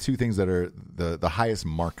sunglasses are the two things that are the highest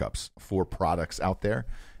markups for products out there.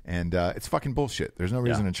 And it's fucking bullshit. There's no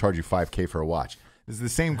reason to charge you $5,000 for a watch. This is the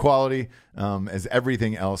same quality as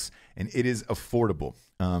everything else, and it is affordable,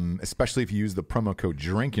 especially if you use the promo code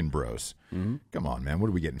Drinkin Bros. Mm-hmm. Come on, man. What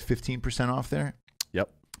are we getting? 15% off there? Yep.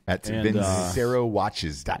 At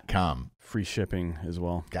VinceroWatches.com. Free shipping as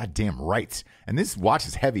well. Goddamn right. And this watch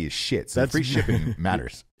is heavy as shit, so free shipping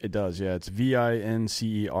matters. It does, yeah. It's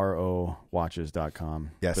VINCERO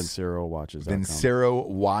watches.com. Yes. VinceroWatches.com.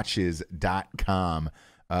 VinceroWatches.com.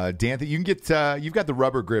 Dan, you can get you've got the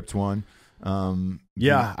rubber gripped one.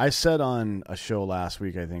 I said on a show last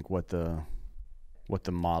week, I think, what the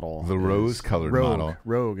model, the rose colored model.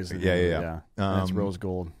 Rogue is the name. That's rose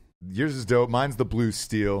gold. Yours is dope. Mine's the blue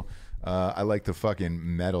steel. I like the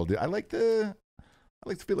fucking metal. I like to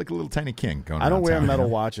feel like a little tiny king going. I don't wear metal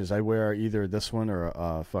watches. I wear either this one or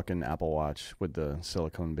a fucking Apple Watch with the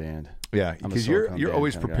silicone band. Yeah, because you're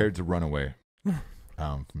always prepared to run away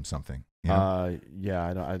from something. I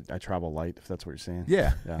travel light, if that's what you're saying.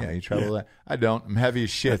 Yeah, you travel light. I don't. I'm heavy as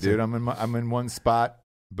shit, dude. I'm in one spot.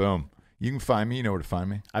 Boom. You can find me. You know where to find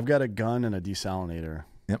me. I've got a gun and a desalinator.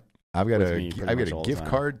 Yep. I've got a gift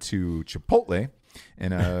card to Chipotle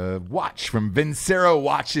and a watch from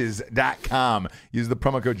VinceroWatches.com. Use the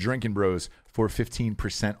promo code Drinkin Bros for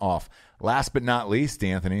 15% off. Last but not least,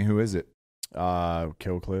 Anthony, who is it?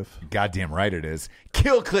 Killcliff. Goddamn right it is.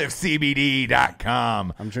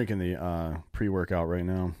 KillcliffCBD.com. I'm drinking the pre-workout right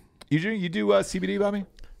now. You do CBD, Bobby?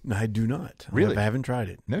 No, I do not. Really? I haven't tried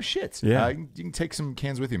it. No shit. Yeah. You can take some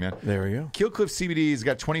cans with you, man. There we go. Killcliff CBD has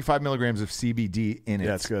got 25 milligrams of CBD in it.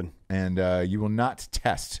 Yeah, it's good. And you will not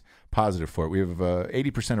test positive for it. We have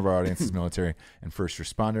 80% of our audience is military and first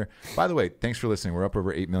responder. By the way, thanks for listening. We're up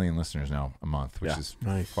over 8 million listeners now a month, which is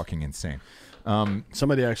fucking insane.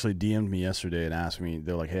 Somebody actually DM'd me yesterday and asked me,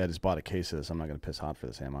 they're like, hey, I just bought a case of this. I'm not going to piss hot for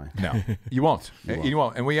this, am I? No, you won't. You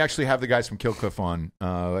won't. And we actually have the guys from Killcliff on,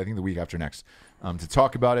 I think the week after next, to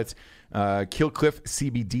talk about it.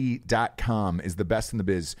 KillcliffCBD.com is the best in the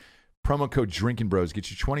biz. Promo code Drinkin Bros gets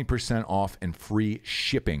you 20% off and free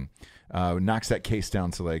shipping. Knocks that case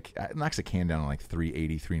down to knocks a can down to like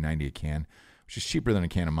 $3.80, $3.90 a can, which is cheaper than a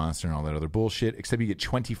can of Monster and all that other bullshit, except you get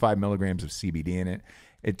 25 milligrams of CBD in it.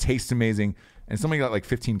 It tastes amazing. And it's only got like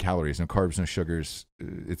 15 calories, no carbs, no sugars.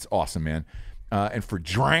 It's awesome, man. And for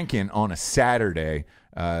drinking on a Saturday,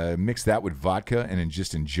 mix that with vodka and then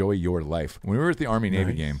just enjoy your life. When we were at the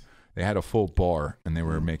Army-Navy game, they had a full bar and they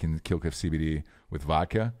were making Killcliff CBD with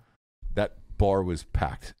vodka. That bar was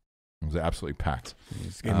packed. It was absolutely packed.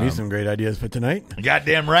 It's giving me some great ideas for tonight.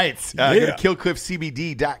 Goddamn right. Go to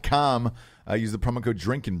KillcliffCBD.com. Use the promo code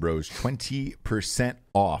Drinkin Bros, 20%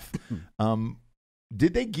 off.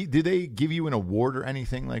 Did they give you an award or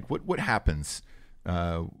anything? Like what happens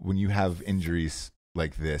when you have injuries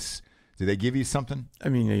like this? Do they give you something? I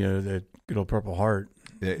mean, the good old Purple Heart.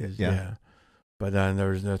 Yeah. But there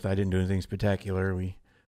was nothing. I didn't do anything spectacular. We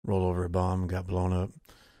rolled over a bomb and got blown up.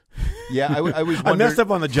 Yeah, I was. I messed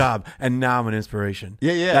up on the job, and now I'm an inspiration.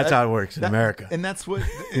 Yeah. That's how it works in America. And that's what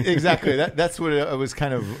exactly. That's what I was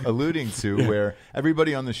kind of alluding to, where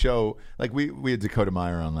everybody on the show, like we had Dakota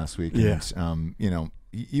Meyer on last week, and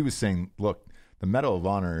he was saying, look, the Medal of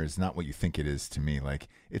Honor is not what you think it is to me. Like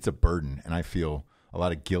it's a burden, and I feel a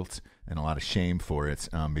lot of guilt and a lot of shame for it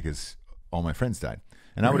because all my friends died.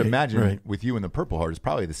 And I would Right, imagine right. with you and the Purple Heart, it's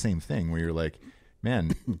probably the same thing where you're like,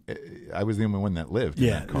 man, I was the only one that lived. in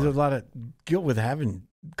Yeah, that car. there's a lot of guilt with having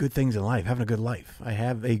good things in life, having a good life. I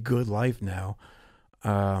have a good life now.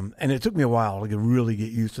 And it took me a while to really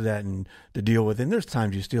get used to that and to deal with it. And there's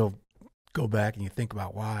times you still go back and you think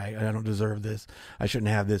about why I don't deserve this. I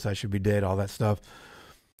shouldn't have this. I should be dead, all that stuff.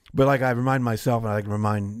 But like I remind myself, and I like to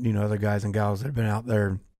remind, other guys and gals that have been out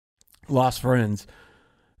there, lost friends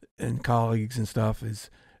and colleagues and stuff, is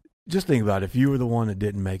just think about it. If you were the one that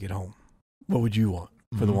didn't make it home, what would you want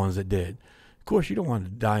for the ones that did? Of course, you don't want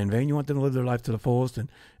to die in vain. You want them to live their life to the fullest and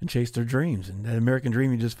chase their dreams. And that American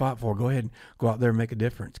dream you just fought for, go ahead and go out there and make a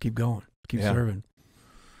difference. Keep going. Keep serving.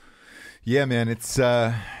 Yeah, man, it's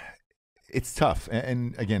tough.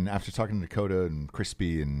 And again, after talking to Dakota and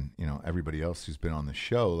Crispy and everybody else who's been on the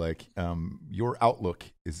show, like your outlook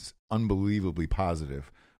is unbelievably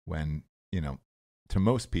positive when to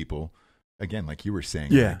most people, again, like you were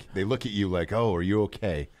saying, like, they look at you like, oh, are you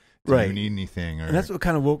okay? Do you need anything? Or... And that's what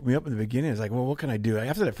kind of woke me up in the beginning. It's like, well, what can I do?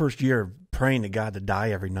 After that first year of praying to God to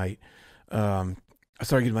die every night, I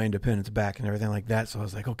started getting my independence back and everything like that. So I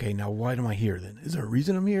was like, okay, now why am I here then? Is there a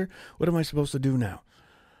reason I'm here? What am I supposed to do now?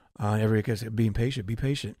 Everybody said, being patient, be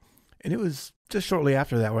patient. And it was just shortly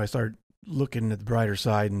after that where I started looking at the brighter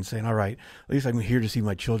side and saying, all right, at least I'm here to see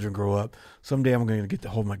my children grow up. Someday I'm going to get to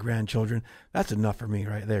hold my grandchildren. That's enough for me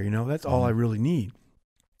right there. That's all I really need.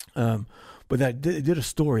 But that did a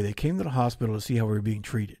story. They came to the hospital to see how we were being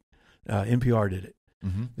treated. NPR did it.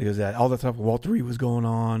 Because all the stuff with Walter Reed was going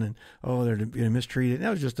on and, they're being mistreated. And that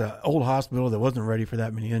was just an old hospital that wasn't ready for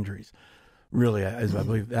that many injuries, really, as I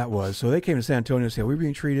believe that was. So they came to San Antonio to see how we were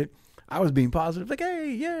being treated. I was being positive, like,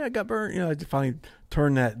 hey, yeah, I got burned. I finally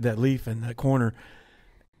turned that leaf in that corner.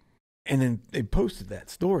 And then they posted that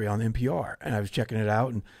story on NPR, and I was checking it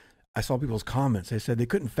out, and I saw people's comments. They said they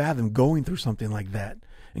couldn't fathom going through something like that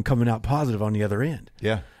and coming out positive on the other end.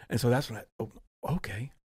 Yeah. And so that's when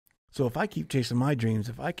okay. So if I keep chasing my dreams,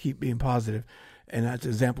 if I keep being positive, and that's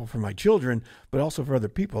an example for my children, but also for other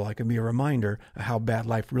people, I can be a reminder of how bad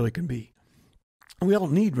life really can be. And we all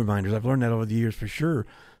need reminders. I've learned that over the years for sure.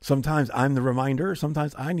 Sometimes I'm the reminder.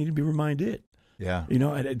 Sometimes I need to be reminded. Yeah.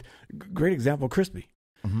 Great example, Crispy.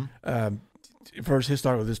 First his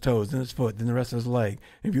start with his toes, then his foot, then the rest of his leg.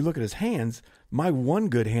 If you look at his hands, my one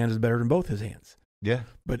good hand is better than both his hands. Yeah.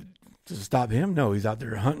 But to stop him, no, he's out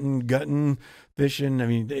there hunting, gutting, fishing. I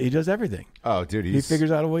mean, he does everything. Oh, dude, he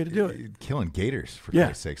figures out a way to do it. Killing gators, for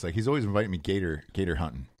Christ's sakes. Like, he's always inviting me gator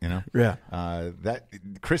hunting, Yeah. That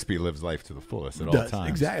Crispy lives life to the fullest at all times.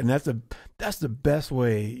 Exactly. And that's the best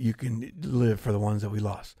way you can live for the ones that we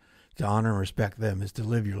lost. To honor and respect them is to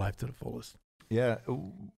live your life to the fullest. Yeah.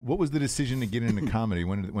 What was the decision to get into comedy?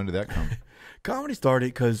 When did that come? Comedy started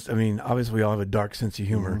because, obviously we all have a dark sense of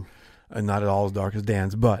humor. And not at all as dark as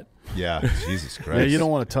Dan's, but... Yeah, Jesus Christ. Yeah, you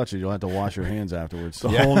don't want to touch it. You'll have to wash your hands afterwards.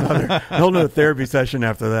 It's a whole nother therapy session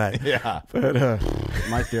after that. Yeah. But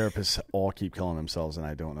my therapists all keep killing themselves, and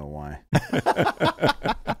I don't know why.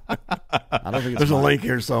 I don't think there's a link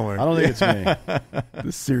here somewhere. I don't think it's me.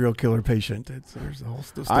 The serial killer patient. There's a whole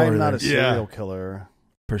story. I'm not there. a serial killer.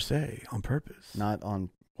 Per se, on purpose. Not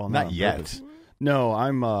not yet. Purpose. No,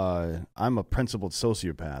 I'm a principled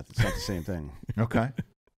sociopath. It's not the same thing. Okay.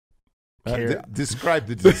 Describe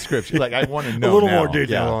the description. Like, I want to know a little now. more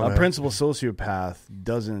detail on A that. principled sociopath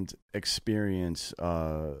doesn't experience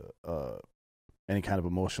any kind of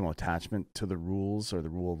emotional attachment to the rules or the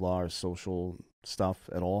rule of law or social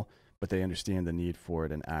stuff at all, but they understand the need for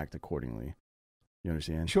it and act accordingly. You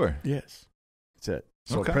understand? Sure. Yes. That's it.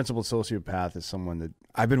 So a principled sociopath is someone that...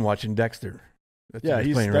 I've been watching Dexter. That's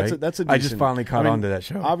that's a decent, I just finally caught on to that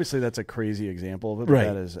show. Obviously, that's a crazy example of it, but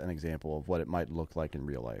that is an example of what it might look like in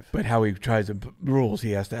real life. But how he tries to put rules,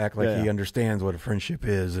 he has to act like he understands what a friendship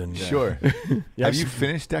is. And Sure. Have you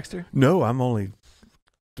finished Dexter? No, I'm only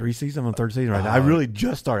 3 seasons. I'm on 3rd season right now. I really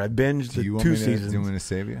just started. I binged the 2 seasons. Do you want me to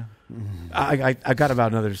save you? I got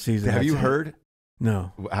about another season. Have you heard?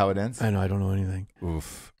 No. How it ends? I know. I don't know anything.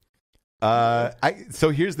 Oof. So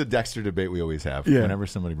here's the Dexter debate we always have whenever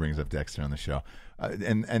somebody brings up Dexter on the show.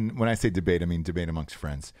 And when I say debate, I mean debate amongst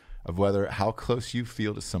friends of whether how close you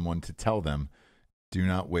feel to someone to tell them, do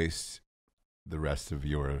not waste the rest of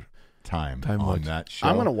your time on that show.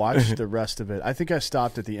 I'm going to watch the rest of it. I think I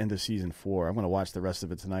stopped at the end of season 4. I'm going to watch the rest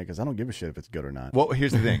of it tonight because I don't give a shit if it's good or not. Well,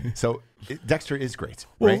 here's the thing. So Dexter is great,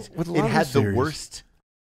 right? It had the worst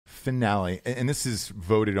finale, and this is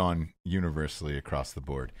voted on universally across the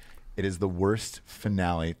board. It is the worst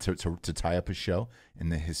finale to tie up a show in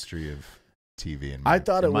the history of TV. I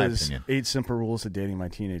thought it was 8 Simple Rules to Dating My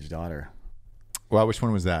Teenage Daughter. Well, which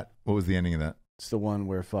one was that? What was the ending of that? It's the one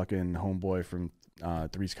where fucking homeboy from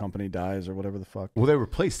Three's Company dies or whatever the fuck. Well, they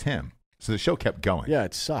replaced him, so the show kept going. Yeah,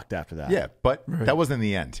 it sucked after that. Yeah, but that wasn't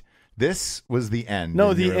the end. This was the end.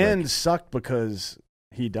 No, the end sucked because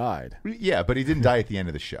he died. Yeah, but he didn't die at the end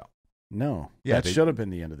of the show. No. Yeah, that should have been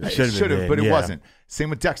the end of the It show. should have, but it wasn't. Same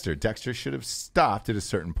with Dexter. Dexter should have stopped at a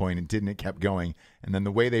certain point and didn't. It kept going. And then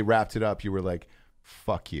the way they wrapped it up, you were like,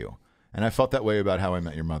 fuck you. And I felt that way about How I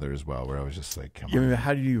Met Your Mother as well, where I was just like, come on.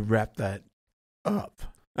 How do you wrap that up?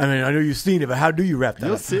 I mean, I know you've seen it, but how do you wrap that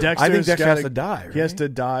up? Dexter's I think Dexter has gotta- to die. Right? He has to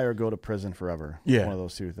die or go to prison forever. Yeah. One of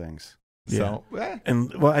those two things. So,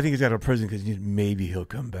 And well, I think he's got to go to prison because maybe he'll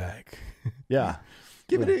come back. Yeah.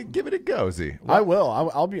 give it a go, Z. I will.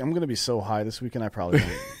 I'm going to be so high this weekend. I probably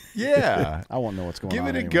won't. Yeah. I won't know what's going Give on.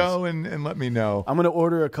 it a anyways. go and let me know. I'm going to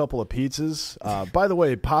order a couple of pizzas. By the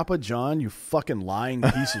way, Papa John, you fucking lying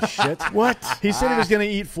piece of shit. What? He said he was going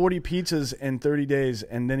to eat 40 pizzas in 30 days,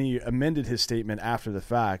 and then he amended his statement after the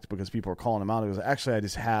fact because people were calling him out. He goes, actually, I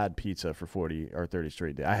just had pizza for 40 or 30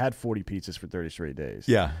 straight days. I had 40 pizzas for 30 straight days.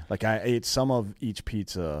 Yeah. Like, I ate some of each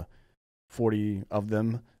pizza, 40 of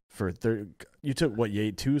them for 30. You took, what, you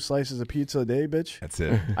ate 2 slices of pizza a day, bitch? That's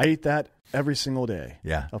it. I eat that every single day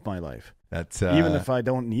Yeah. of my life. That's Even if I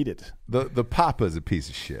don't need it. the Papa's a piece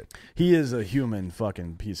of shit. He is a human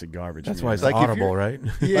fucking piece of garbage. That's man. why it's Like, if audible, you're- right?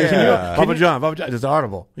 Yeah. Papa John, it's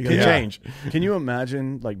audible. You got to Yeah. change. Can you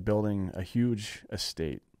imagine like building a huge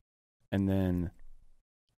estate and then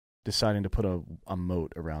deciding to put a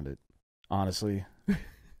moat around it? Honestly,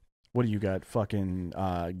 what do you got? Fucking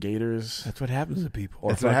gators? That's what happens to people.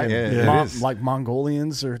 Or That's what fucking it is. like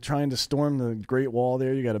Mongolians are trying to storm the Great Wall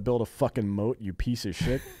there. You got to build a fucking moat, you piece of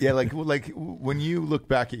shit. Yeah, like when you look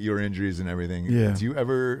back at your injuries and everything, Yeah. do you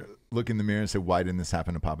ever look in the mirror and say, why didn't this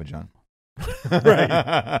happen to Papa John?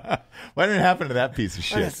 Right. Why didn't it happen to that piece of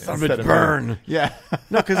shit? That son of a instead of burn. me? Yeah.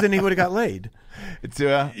 No, because then he would have got laid. It's You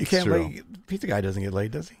can't true. lay. Pizza guy doesn't get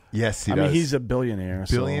laid, does he? Yes, he I does. mean, he's a billionaire.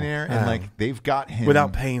 so- billionaire, and like they've got him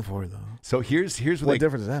Without paying for it, though. So here's what What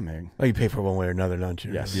difference does that make? Well, you pay for it one way or another, don't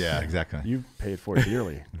you? Yes. Yeah, exactly. You paid for it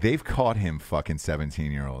dearly. They've caught him fucking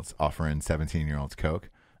 17-year-olds offering 17-year-olds coke.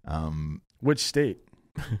 Which state?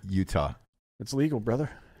 Utah. It's legal, brother.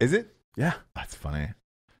 Is it? Yeah. That's funny.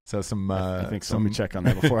 So some I think so. Let some me check on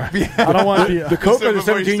that before. Yeah. I don't want to be. The coke So or the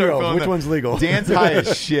before you start 17-year-old? filling Which the- one's legal? Dan's high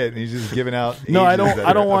as shit, and he's just giving out. No, I ages don't. that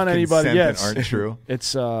I don't are want of anybody. consent Yes, that aren't true.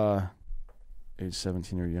 It's age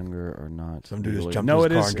 17 or younger or not. Some dude just legally. jumped No,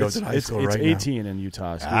 in it his car is. and goes It's, to high it's, school it's right 18 in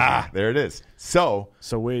Utah. Excuse Ah, me. there it is. So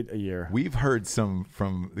So wait a year. we've heard some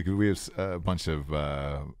from we have a bunch of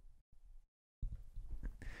how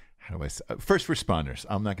do I say, first responders.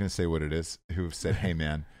 I'm not going to say what it is. Who have said, "Hey,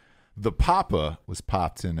 man, the Papa was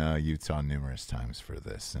popped in Utah numerous times for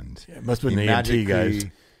this, and Yeah, it must have been the EMT guys.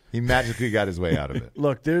 He magically got his way out of it."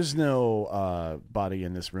 Look, there's no body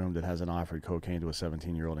in this room that hasn't offered cocaine to a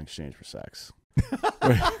 17-year-old in exchange for sex.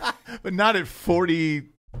 But not at 40.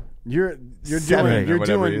 You're Seven or doing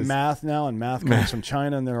whatever it is. math now, and math comes from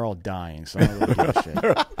China, and they're all dying. So I don't really give a shit.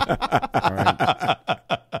 All right.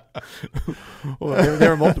 Well, they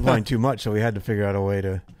were multiplying too much, so we had to figure out a way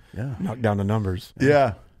to Yeah. knock down the numbers.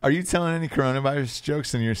 Yeah. Are you telling any coronavirus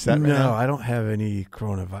jokes in your set right No, now? I don't have any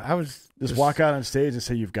coronavirus. I was Just walk out on stage and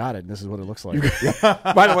say you've got it. And this is what it looks like.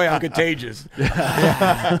 By the way, I'm contagious.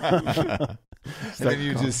 And then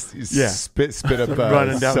you just Yeah. spit up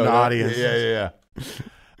Running down the soda. audience. Yeah.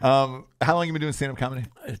 How long you been doing stand-up comedy?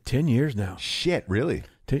 10 years now. Shit, really?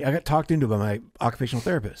 I got talked into by my occupational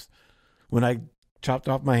therapist. When I chopped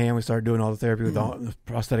off my hand, we started doing all the therapy with all the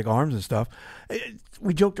prosthetic arms and stuff.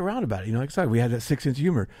 We joked around about it. You know, like I said, we had that 6 sense of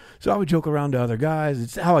humor. So I would joke around to other guys.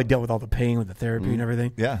 It's how I dealt with all the pain with the therapy and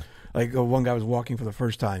everything. Yeah. Like one guy was walking for the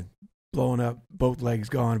first time, blowing up, both legs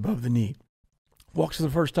gone above the knee. Walks for the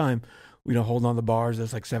first time, holding on the bars.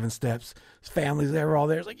 There's like 7 steps. His family's there. We're all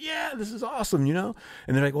there. It's like, yeah, this is awesome, And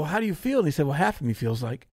they're like, well, how do you feel? And he said, well, half of me feels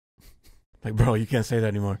like, bro, you can't say that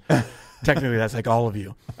anymore. Technically, that's like all of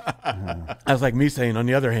you. That's like me saying, on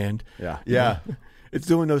the other hand, Yeah. it's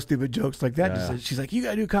doing those stupid jokes like that. Yeah. She's like, you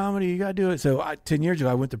got to do comedy. You got to do it. So 10 years ago,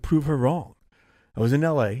 I went to prove her wrong. I was in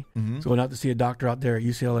L.A., so I went out to see a doctor out there at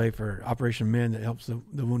UCLA for Operation Men that helps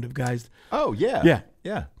the wounded guys. Oh, yeah. Yeah.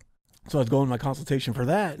 Yeah. So I was going to my consultation for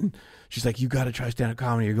that, and she's like, you got to try stand-up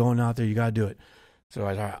comedy. You're going out there. You got to do it. So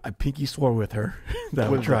I pinky swore with her that I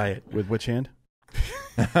would try it. With which hand?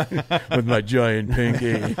 With my giant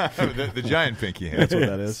pinky. the giant pinky hand. That's what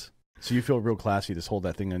that is. So you feel real classy. Just hold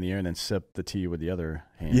that thing in the air and then sip the tea with the other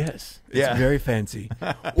hand. Yes. It's Yeah. very fancy.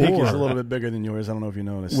 Pinky's Or a little bit bigger than yours. I don't know if you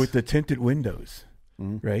noticed. with the tinted windows,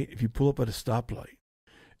 Mhm. right? If you pull up at a stoplight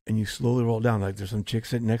and you slowly roll down, like there's some chick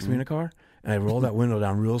sitting next to me in a car, and I roll that window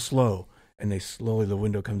down real slow, and the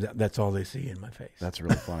window comes out. That's all they see in my face. That's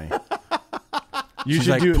really funny. She's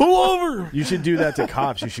like, pull over. You should do that to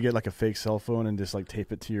cops. You should get like a fake cell phone and just like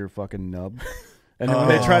tape it to your fucking nub. And then when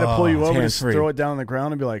they try to pull you over, just throw it down on the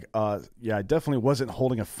ground and be like, yeah, I definitely wasn't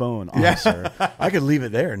holding a phone, officer. Yeah. I could leave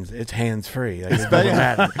it there and it's hands free. Like, it doesn't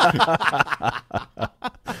matter.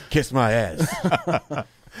 Kiss my ass.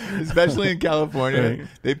 Especially in California, right.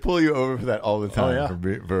 They pull you over for that all the time.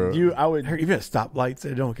 Oh, yeah. I would even at stoplights.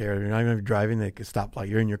 They don't care. You're not even driving. They can stoplight.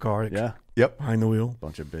 You're in your car. Yeah. Yep. Behind the wheel.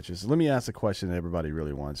 Bunch of bitches. Let me ask a question that everybody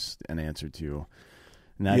really wants an answer to.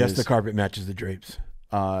 Yes, the carpet matches the drapes.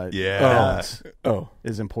 Yeah.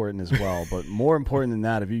 Is important as well. But more important than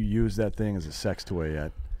that, have you used that thing as a sex toy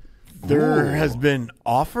yet? There has been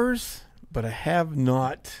offers, but I have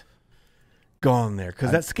not gone there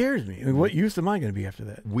because that scares me. I mean, what use am I going to be after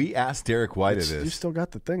that? We asked Derek White of this. You still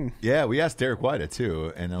got the thing. Yeah, we asked Derek White it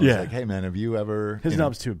too, and I was like, "Hey, man, have you ever?" His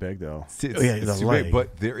nub's too big, though. It's too big,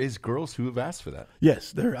 but there is girls who have asked for that.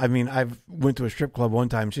 Yes, there. I mean, I went to a strip club one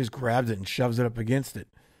time. She just grabs it and shoves it up against it,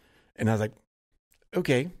 and I was like,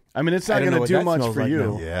 "Okay." I mean, it's not going to do much for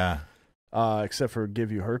you, yeah. Except for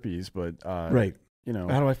give you herpes, but right. You know,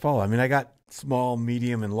 how do I follow? I mean, I got small,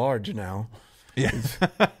 medium, and large now. Yeah.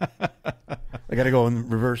 I got to go in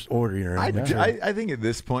reverse order. You know, I think at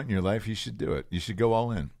this point in your life, you should do it. You should go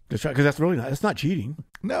all in. That's right, because that's really that's not cheating.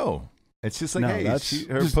 No, it's just like, hey, her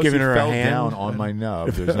just pussy giving her fell a hand down on my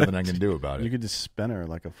nub. There's nothing I can do about it. You could just spin her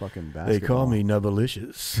like a fucking basketball. They call me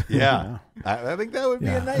Nubalicious. Yeah, I think that would be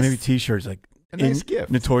a nice, maybe T-shirts like a nice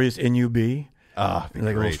gift. Notorious NUB. Like a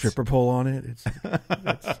little stripper pole on it.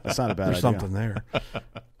 That's not a bad idea. There's something there.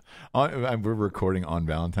 We're recording on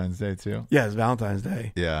Valentine's Day too. Yeah, it's Valentine's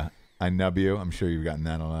Day. Yeah, I nub you. I'm sure you've gotten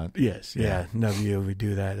that a lot. Yes, yeah, nub you. We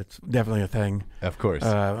do that. It's definitely a thing. Of course.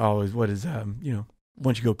 Always. What is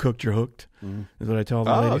once you go cooked, you're hooked. Is what I tell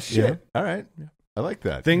the ladies. Oh shit! Yeah. All right, I like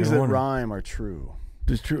that. Things that rhyme are true.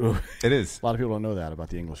 It's true. It is. A lot of people don't know that about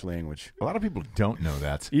the English language. A lot of people don't know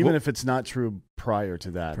that. Even if it's not true prior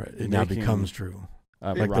to that. It now becomes true.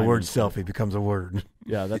 Like the word selfie becomes a word.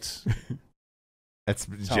 Yeah, that's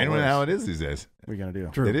genuinely how it is these days. What are you going to do?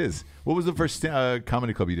 True. It is. What was the first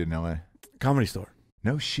comedy club you did in L.A.? Comedy Store.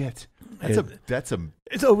 No shit. It's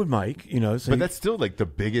open mic, but that's still like the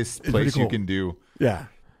biggest place you can do. Yeah.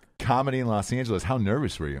 Comedy in Los Angeles. How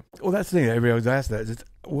nervous were you? Well, that's the thing. Everybody always asks that. It's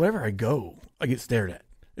wherever I go, I get stared at.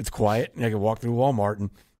 It's quiet, and I can walk through Walmart,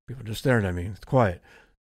 and people are just staring at me. It's quiet.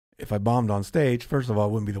 If I bombed on stage, first of all,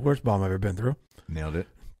 it wouldn't be the worst bomb I've ever been through. Nailed it.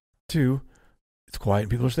 2, it's quiet,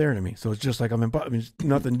 and people are staring at me. So it's just like it's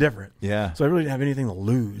nothing different. Yeah. So I really didn't have anything to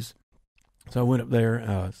lose. So I went up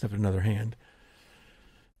there, except another hand.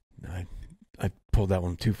 I pulled that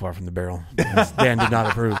one too far from the barrel. Dan did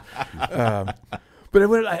not approve. But I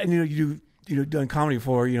went, you done comedy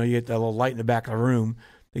before, you get that little light in the back of the room.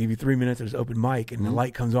 They give you 3 minutes, there's open mic, and the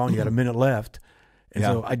light comes on, you got a minute left. And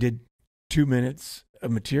so I did 2 minutes of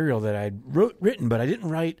material that I'd written, but I didn't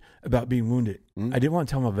write about being wounded. I didn't want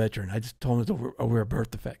to tell him I'm a veteran. I just told him it's a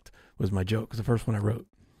birth defect was my joke, because the first one I wrote.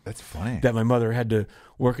 That's funny. That my mother had to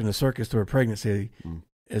work in the circus through her pregnancy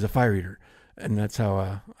as a fire eater. And that's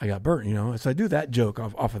how I got burnt, So I do that joke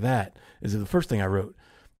off of that. Is the first thing I wrote.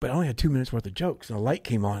 But I only had 2 minutes worth of jokes, and a light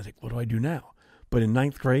came on. I was like, what do I do now? But in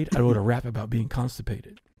 9th grade, I wrote a rap about being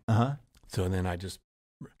constipated. So then I just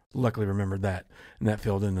luckily remembered that, and that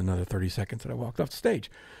filled in another 30 seconds that I walked off the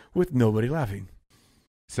stage with nobody laughing.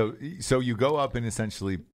 So you go up and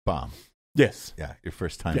essentially bomb. Yes. Yeah, your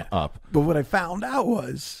first time up. But what I found out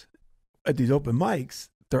was at these open mics,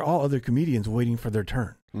 they're all other comedians waiting for their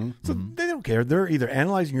turn. So they don't care. They're either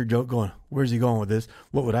analyzing your joke, going, where's he going with this?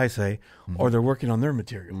 What would I say? Or they're working on their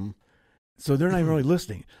material. So they're not even really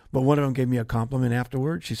listening. But one of them gave me a compliment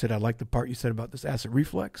afterwards. She said, I like the part you said about this acid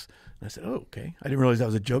reflux. And I said, oh, okay. I didn't realize that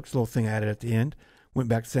was a joke. It's a little thing I added at the end. Went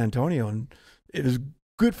back to San Antonio, and it was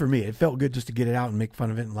good for me. It felt good just to get it out and make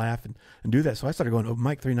fun of it and laugh and do that. So I started going open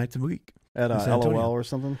mic 3 nights a week. At LOL or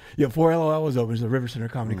something? Yeah, 4 LOL was open. It's the River Center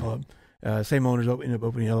Comedy Club. Same owners ended up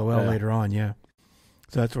opening LOL later on,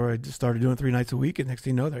 So that's where I just started doing 3 nights a week. And next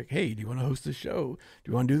thing you know, they're like, hey, do you want to host this show?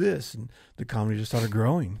 Do you want to do this? And the comedy just started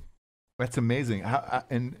growing. That's amazing.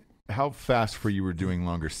 How fast were you doing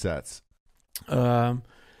longer sets? It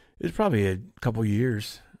was probably a couple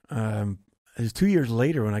years. It was 2 years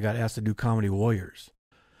later when I got asked to do Comedy Warriors.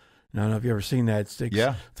 Now, I don't know if you've ever seen that.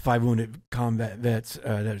 It's 5 wounded combat vets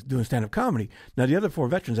that's doing stand-up comedy. Now, the other 4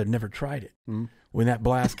 veterans had never tried it. When that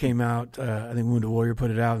blast came out, I think Wounded Warrior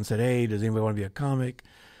put it out and said, hey, does anybody want to be a comic?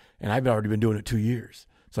 And I've already been doing it 2 years.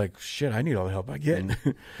 It's like, shit, I need all the help I get.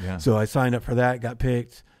 So I signed up for that, got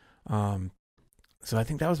picked. So I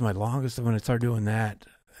think that was my longest when I started doing that.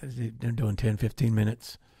 They're doing 10, 15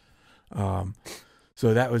 minutes.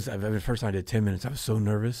 So that was the first time I did 10 minutes. I was so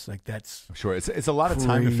nervous. Like that's I'm sure it's a lot of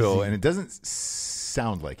time to fill, and it doesn't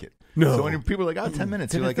sound like it. No. So when people are like, 10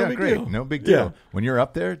 minutes, you're like, no oh, big great. deal. No big deal. Yeah. When you're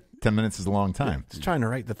up there, 10 minutes is a long time. Just trying to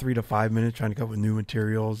write the 3 to 5 minutes, trying to come up with new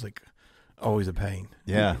materials, like always a pain.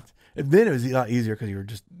 Yeah. And then it was a lot easier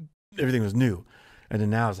because everything was new. And then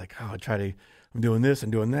now it's like, I'm doing this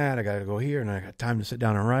and doing that. I got to go here, and I got time to sit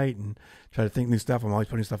down and write and try to think new stuff. I'm always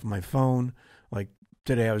putting stuff on my phone. Like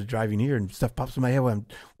today I was driving here and stuff pops in my head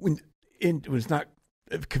when it's not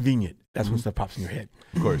convenient. That's when stuff pops in your head.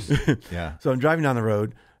 Of course. Yeah. So I'm driving down the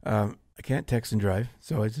road. I can't text and drive,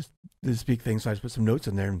 so I just speak things. So I just put some notes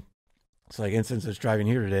in there. It's like, instance, I was driving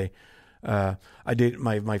here today. I date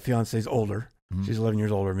my fiance's older. Mm-hmm. She's 11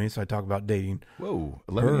 years older than me, so I talk about dating. Whoa,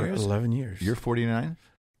 11 years? 11 years. You're 49?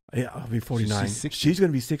 Yeah, I'll be 49. She's going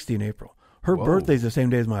to be 60 in April. Her birthday's the same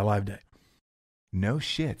day as my live day. No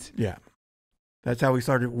shit. Yeah. That's how we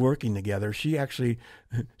started working together. She was the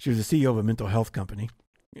CEO of a mental health company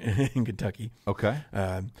in Kentucky. Okay.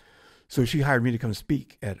 So she hired me to come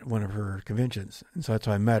speak at one of her conventions. And so that's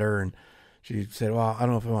how I met her. And she said, well, I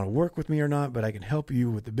don't know if you want to work with me or not, but I can help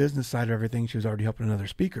you with the business side of everything. She was already helping another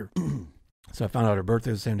speaker. So I found out her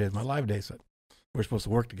birthday was the same day as my live day. So we're supposed to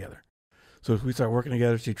work together. So we started working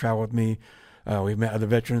together. She traveled with me. We met other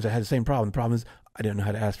veterans that had the same problem. The problem is I didn't know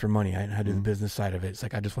how to ask for money. I didn't know how to do the business side of it. It's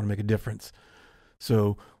like, I just want to make a difference.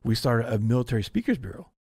 So we started a military speakers bureau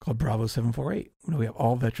called Bravo 748. We have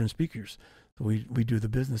all veteran speakers. So we do the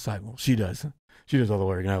business side. Well, she does. She does all the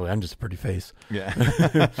work. I'm just a pretty face.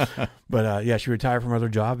 Yeah. But she retired from her other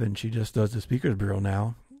job, and she just does the speakers bureau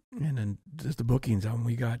now. And then does the bookings.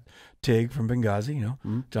 We got Tig from Benghazi,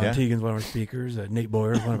 John Tegan's one of our speakers. Nate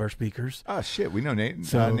Boyer is one of our speakers. Oh, shit. We know Nate.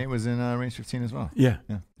 So, Nate was in Range 15 as well. Yeah.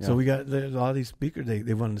 So we got a lot of these speakers.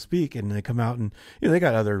 They wanted to speak, and they come out, and they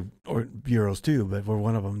got other bureaus too, but we're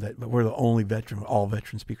one of them. But we're the only all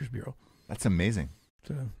veteran speakers bureau. That's amazing.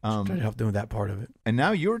 So try to help them with that part of it. And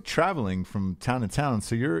now you're traveling from town to town,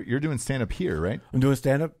 so you're doing stand up here, right? I'm doing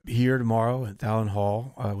stand up here tomorrow at Allen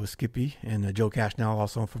Hall with Skippy and Joe Cash now,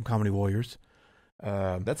 also from Comedy Warriors.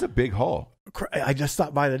 That's a big haul. I just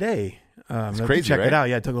stopped by today. It's crazy, check right? it out.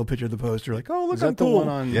 Yeah, I took a little picture of the poster. Like, oh, look, Is that cool. the one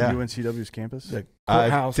on UNCW's campus? The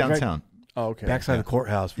courthouse downtown. Right, oh, okay. backside of the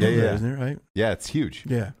courthouse. Yeah, isn't it? Right. Yeah, it's huge.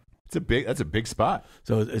 Yeah. That's a big spot.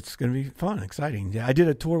 So it's going to be fun, exciting. Yeah, I did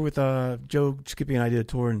a tour with Joe, Skippy, and I did a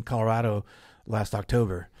tour in Colorado last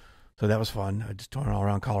October. So that was fun. I just toured all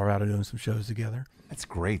around Colorado doing some shows together. That's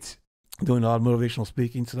great. Doing a lot of motivational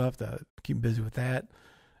speaking stuff to keep busy with that.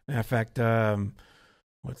 Matter of fact,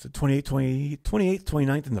 what's the 28th,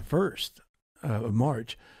 29th, and the 1st of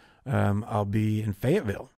March, I'll be in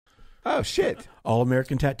Fayetteville. Oh, shit.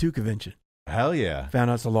 All-American Tattoo Convention. Hell yeah. Found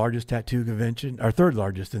out it's the largest tattoo convention, or third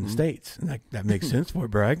largest in the States. And that makes sense for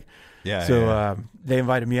it, brag. Yeah. So they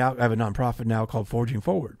invited me out. I have a nonprofit now called Forging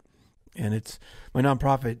Forward. And my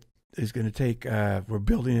nonprofit is going to take, we're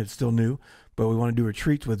building it, it's still new, but we want to do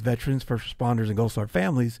retreats with veterans, first responders, and Gold Star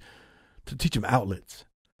families to teach them outlets.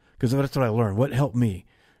 Because that's what I learned. What helped me?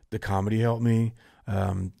 The comedy helped me.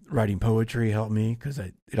 Writing poetry helped me because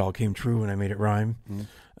it all came true when I made it rhyme.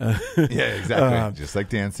 Yeah, exactly. Just like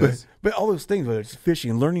Dan says. But all those things, whether it's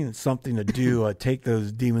fishing, learning something to do, take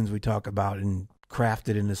those demons we talk about and craft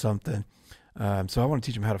it into something. So I want to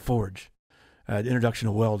teach them how to forge, the introduction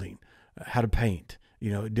to welding, how to paint.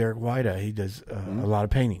 Derek White, he does a lot of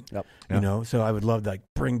painting. Yep. So I would love to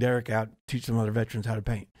bring Derek out, teach some other veterans how to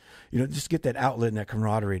paint. Just get that outlet and that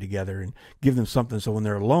camaraderie together and give them something so when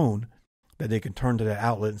they're alone, that they can turn to that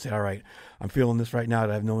outlet and say, all right, I'm feeling this right now.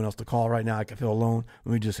 I have no one else to call right now. I can feel alone.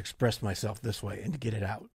 Let me just express myself this way and to get it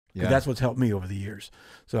out. Yeah. That's what's helped me over the years.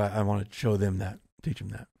 So I want to show them that, teach them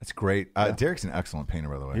that. That's great. Derek's an excellent painter,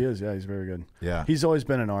 by the way. He is, yeah. He's very good. Yeah. He's always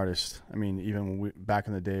been an artist. I mean, even back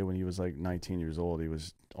in the day when he was 19 years old, he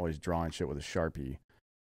was always drawing shit with a Sharpie.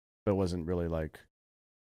 But it wasn't really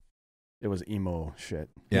it was emo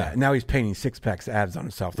shit. Yeah. Now he's painting six-packs abs on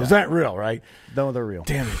himself. Those aren't real, right? No, they're real.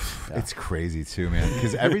 Damn it. Yeah. It's crazy, too, man.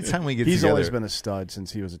 Because every time we get he's together... always been a stud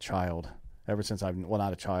since he was a child. Ever since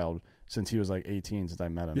not a child, since he was 18, since I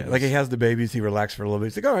met him. Yeah, he has the babies. He relaxed for a little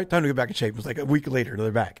bit. He's like, all right, time to get back in shape. It was a week later,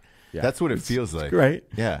 they're back. Yeah. That's what it feels like. Right.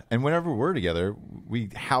 Yeah. And whenever we're together,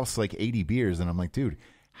 we house 80 beers, and I'm like, dude...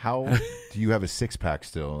 How do you have a six-pack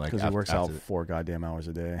still? Because he works out 4 goddamn hours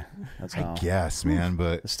a day. That's how. I guess, man,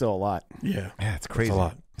 but... It's still a lot. Yeah. Yeah, it's crazy. It's a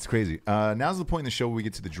lot. It's crazy. Now's the point in the show where we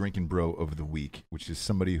get to the Drinkin Bro of the week, which is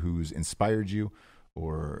somebody who's inspired you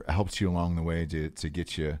or helped you along the way to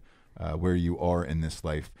get you where you are in this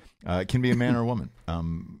life. It can be a man or a woman.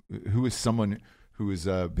 Who is someone who has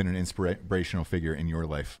been an inspirational figure in your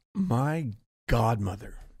life? My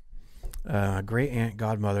godmother, great aunt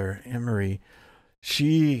godmother, Aunt Marie,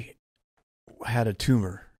 she had a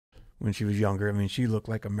tumor when she was younger. I mean, she looked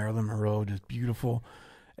like a Marilyn Monroe, just beautiful.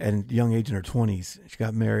 And young age in her 20s, she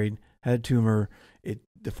got married, had a tumor. It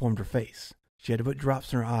deformed her face. She had to put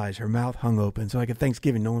drops in her eyes. Her mouth hung open. So like at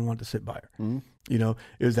Thanksgiving, no one wanted to sit by her. Mm-hmm. You know,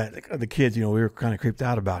 it was that the kids, you know, we were kind of creeped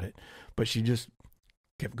out about it. But she just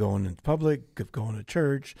kept going in public, kept going to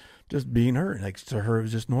church, just being her. Like to her, it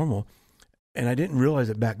was just normal. And I didn't realize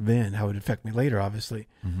it back then, how it would affect me later, obviously.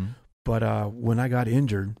 Mm-hmm. But when I got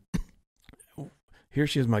injured, here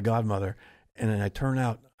she is, my godmother. And then I turn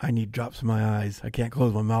out, I need drops in my eyes. I can't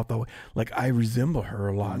close my mouth. Like I resemble her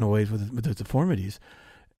a lot in ways with those deformities.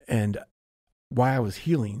 And while I was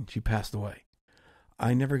healing, she passed away.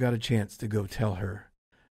 I never got a chance to go tell her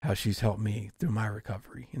how she's helped me through my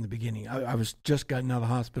recovery in the beginning. I was just gotten out of the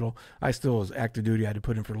hospital. I still was active duty. I had to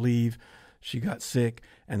put in for leave. She got sick,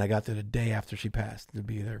 and I got there the day after she passed to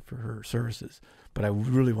be there for her services. But I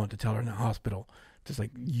really want to tell her in the hospital, just like,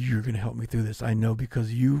 you're going to help me through this. I know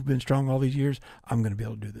because you've been strong all these years, I'm going to be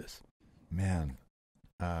able to do this. Man,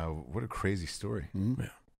 what a crazy story. Mm-hmm.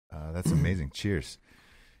 Yeah. That's amazing. Cheers.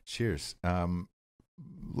 Cheers.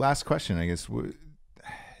 Last question, I guess.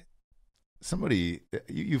 Somebody,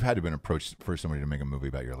 you've had to have been approached for somebody to make a movie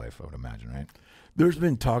about your life, I would imagine, right? There's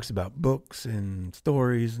been talks about books and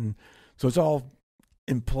stories, and so it's all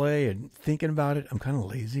in play and thinking about it. I'm kind of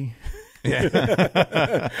lazy.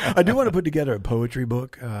 Yeah. I do want to put together a poetry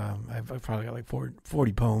book. I've probably got like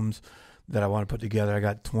 40 poems that I want to put together. I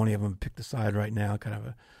got 20 of them picked aside right now,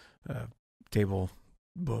 kind of a table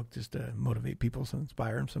book just to motivate people, so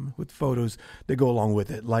inspire them some with photos that go along with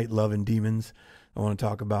it. Light, love, and demons. I want to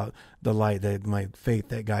talk about the light, my faith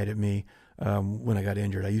that guided me when I got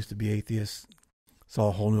injured. I used to be atheist, saw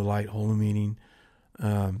a whole new light, whole new meaning.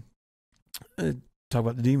 Talk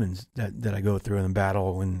about the demons that I go through and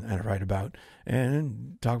battle and I write about,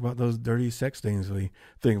 and talk about those dirty sex things we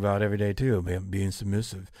think about every day too, being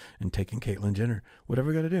submissive and taking Caitlyn Jenner, whatever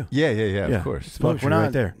we got to do. Yeah, of course. Look, we're not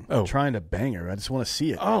right there. Trying to bang her. I just want to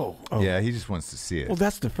see it. Oh, yeah, he just wants to see it. Well,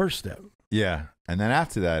 that's the first step. Yeah, and then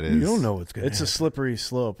after that is you don't know what's going to happen. It's a slippery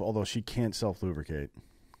slope, although she can't self-lubricate.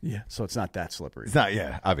 Yeah, so it's not that slippery. It's not.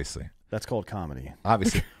 Yeah, obviously. That's called comedy.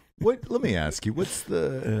 Obviously. Let me ask you, what's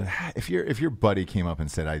the if your buddy came up and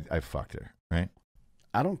said I fucked her, right?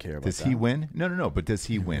 I don't care about does that. He win? No, but does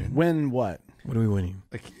he win? Win what? What are we winning?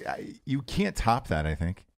 Like you can't top that, I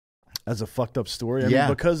think. As a fucked up story? I mean,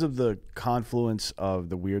 because of the confluence of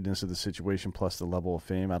the weirdness of the situation plus the level of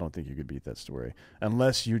fame, I don't think you could beat that story.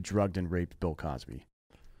 Unless you drugged and raped Bill Cosby.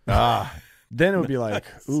 Then it would be like,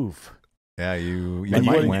 oof. Yeah, you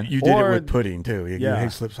might win. You did it with pudding, too. You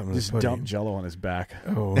slipped something in just pudding. dump Jell-O on his back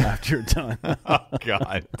after you're done. Oh,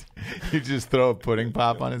 God. You just throw a pudding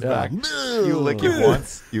pop on his back. You lick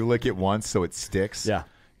it once so it sticks. Yeah.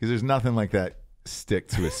 Because there's nothing like that stick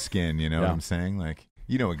to a skin, you know what I'm saying? Like,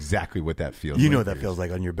 you know exactly what that feels like. You know what that feels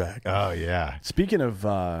like on your back. Oh, yeah. Speaking of...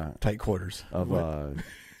 tight quarters.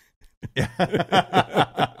 Yeah,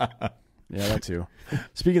 that too.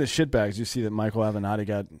 Speaking of shitbags, you see that Michael Avenatti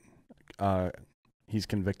got... he's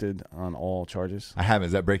convicted on all charges. I have.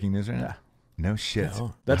 Is that breaking news right now? Yeah. No shit.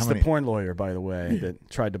 No. That's the porn lawyer, by the way, that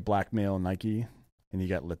tried to blackmail Nike, and he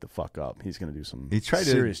got lit the fuck up. He's going to do some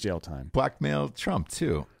serious jail time. Blackmail Trump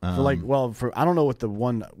too. I don't know what the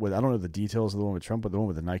one with. I don't know the details of the one with Trump, but the one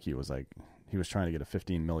with the Nike was like he was trying to get a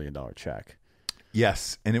 $15 million check.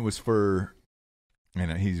 Yes, and it was for.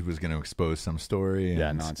 He was going to expose some story.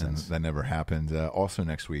 Nonsense. And that never happened. Also,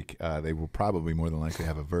 next week, they will probably more than likely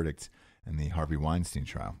have a verdict in the Harvey Weinstein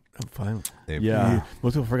trial. Oh, finally.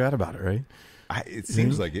 Most people forgot about it, right? It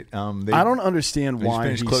seems like it. I don't understand why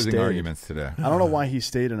finished closing arguments today. I don't know why he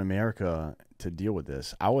stayed in America to deal with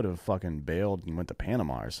this. I would have fucking bailed and went to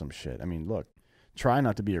Panama or some shit. I mean, look, try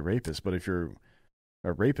not to be a rapist, but if you're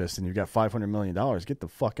a rapist and you've got $500 million, get the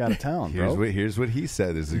fuck out of town, bro. Here's what he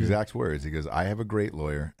said, his exact words. He goes, I have a great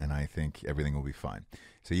lawyer, and I think everything will be fine.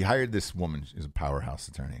 So he hired this woman. She's a powerhouse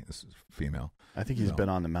attorney. This is female. I think he's been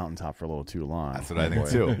on the mountaintop for a little too long. That's what I think,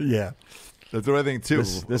 too. Yeah. That's what I think, too.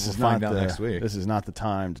 This is find out next week. This is not the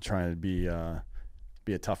time to try to be a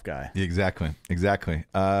tough guy. Exactly.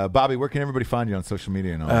 Bobby, where can everybody find you on social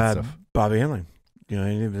media and all that stuff? Bobby Henline.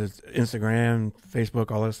 Instagram,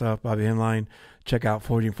 Facebook, all that stuff. Bobby Henline. Check out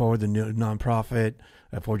Forging Forward, the new nonprofit.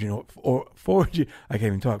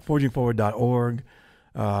 Forgingforward.org.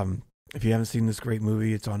 If you haven't seen this great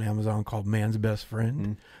movie, it's on Amazon called Man's Best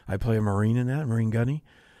Friend. I play a Marine in that, Marine Gunny.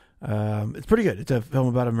 It's pretty good. It's a film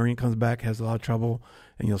about a Marine comes back, has a lot of trouble,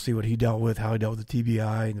 and you'll see what he dealt with, how he dealt with the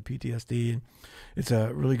TBI and the PTSD. And it's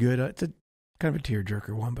a really good. It's a kind of a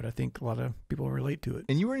tearjerker one, but I think a lot of people relate to it.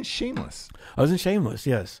 And you were in Shameless. I was in Shameless.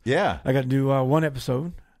 Yes. Yeah. I got to do one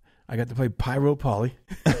episode. I got to play Pyro Polly.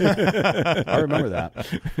 I remember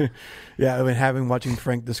that. Yeah, I mean, watching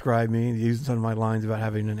Frank describe me, using some of my lines about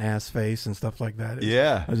having an ass face and stuff like that.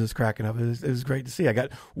 I was just cracking up. It was great to see. I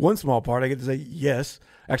got one small part. I get to say yes.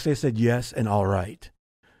 Actually, I said yes and all right.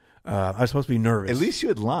 I was supposed to be nervous. At least you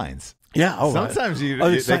had lines. Yeah. Oh, sometimes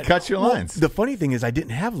they cut your lines. The funny thing is, I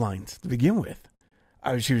didn't have lines to begin with.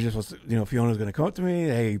 She was just supposed to, Fiona's going to come up to me,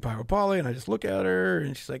 hey, Pyro Polly, and I just look at her,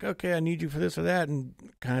 and she's like, okay, I need you for this or that, and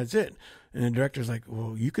kind of that's it. And the director's like,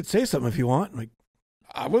 well, you could say something if you want. I'm like,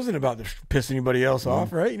 I wasn't about to piss anybody else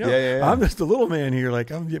off, right? Yeah. I'm just a little man here. Like,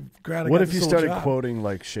 I'm glad I What got if you this started job. quoting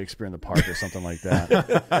like Shakespeare in the Park or something like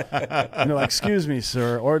that? Like, excuse me,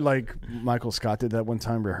 sir. Or like Michael Scott did that one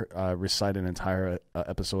time, recite an entire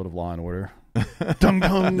episode of Law and Order. Dung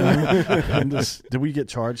dung. Did we get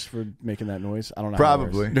charged for making that noise? I don't know.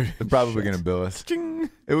 Probably. They're probably going to bill us.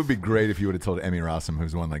 It would be great if you would have told Emmy Rossum,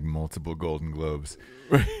 who's won like multiple Golden Globes.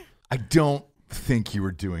 I don't think you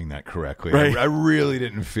were doing that correctly. Right. I really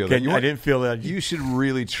didn't feel that. I didn't feel that. You should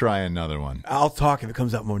really try another one. I'll talk if it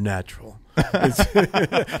comes out more natural. Then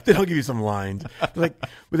I'll give you some lines. But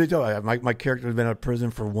they tell my character has been out of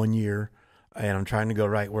prison for 1 year, and I'm trying to go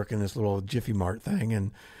work in this little Jiffy Mart thing,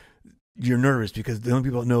 and you're nervous because the only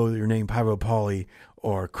people that know your name, Pyro Polly,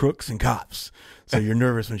 are crooks and cops. So you're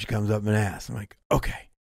nervous when she comes up and asks. I'm like, okay,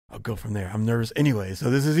 I'll go from there. I'm nervous anyway, so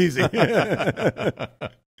this is easy.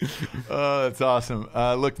 Oh, that's awesome.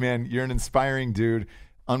 Look, man, you're an inspiring dude.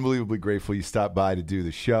 Unbelievably grateful you stopped by to do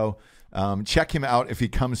the show. Check him out if he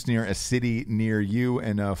comes near a city near you,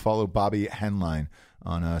 and follow Bobby Henline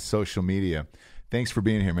on social media. Thanks for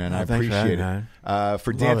being here, man. I appreciate it.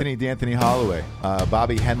 For D'Anthony Holloway,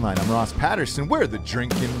 Bobby Henline, I'm Ross Patterson. We're the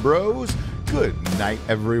Drinkin Bros. Good night,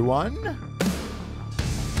 everyone.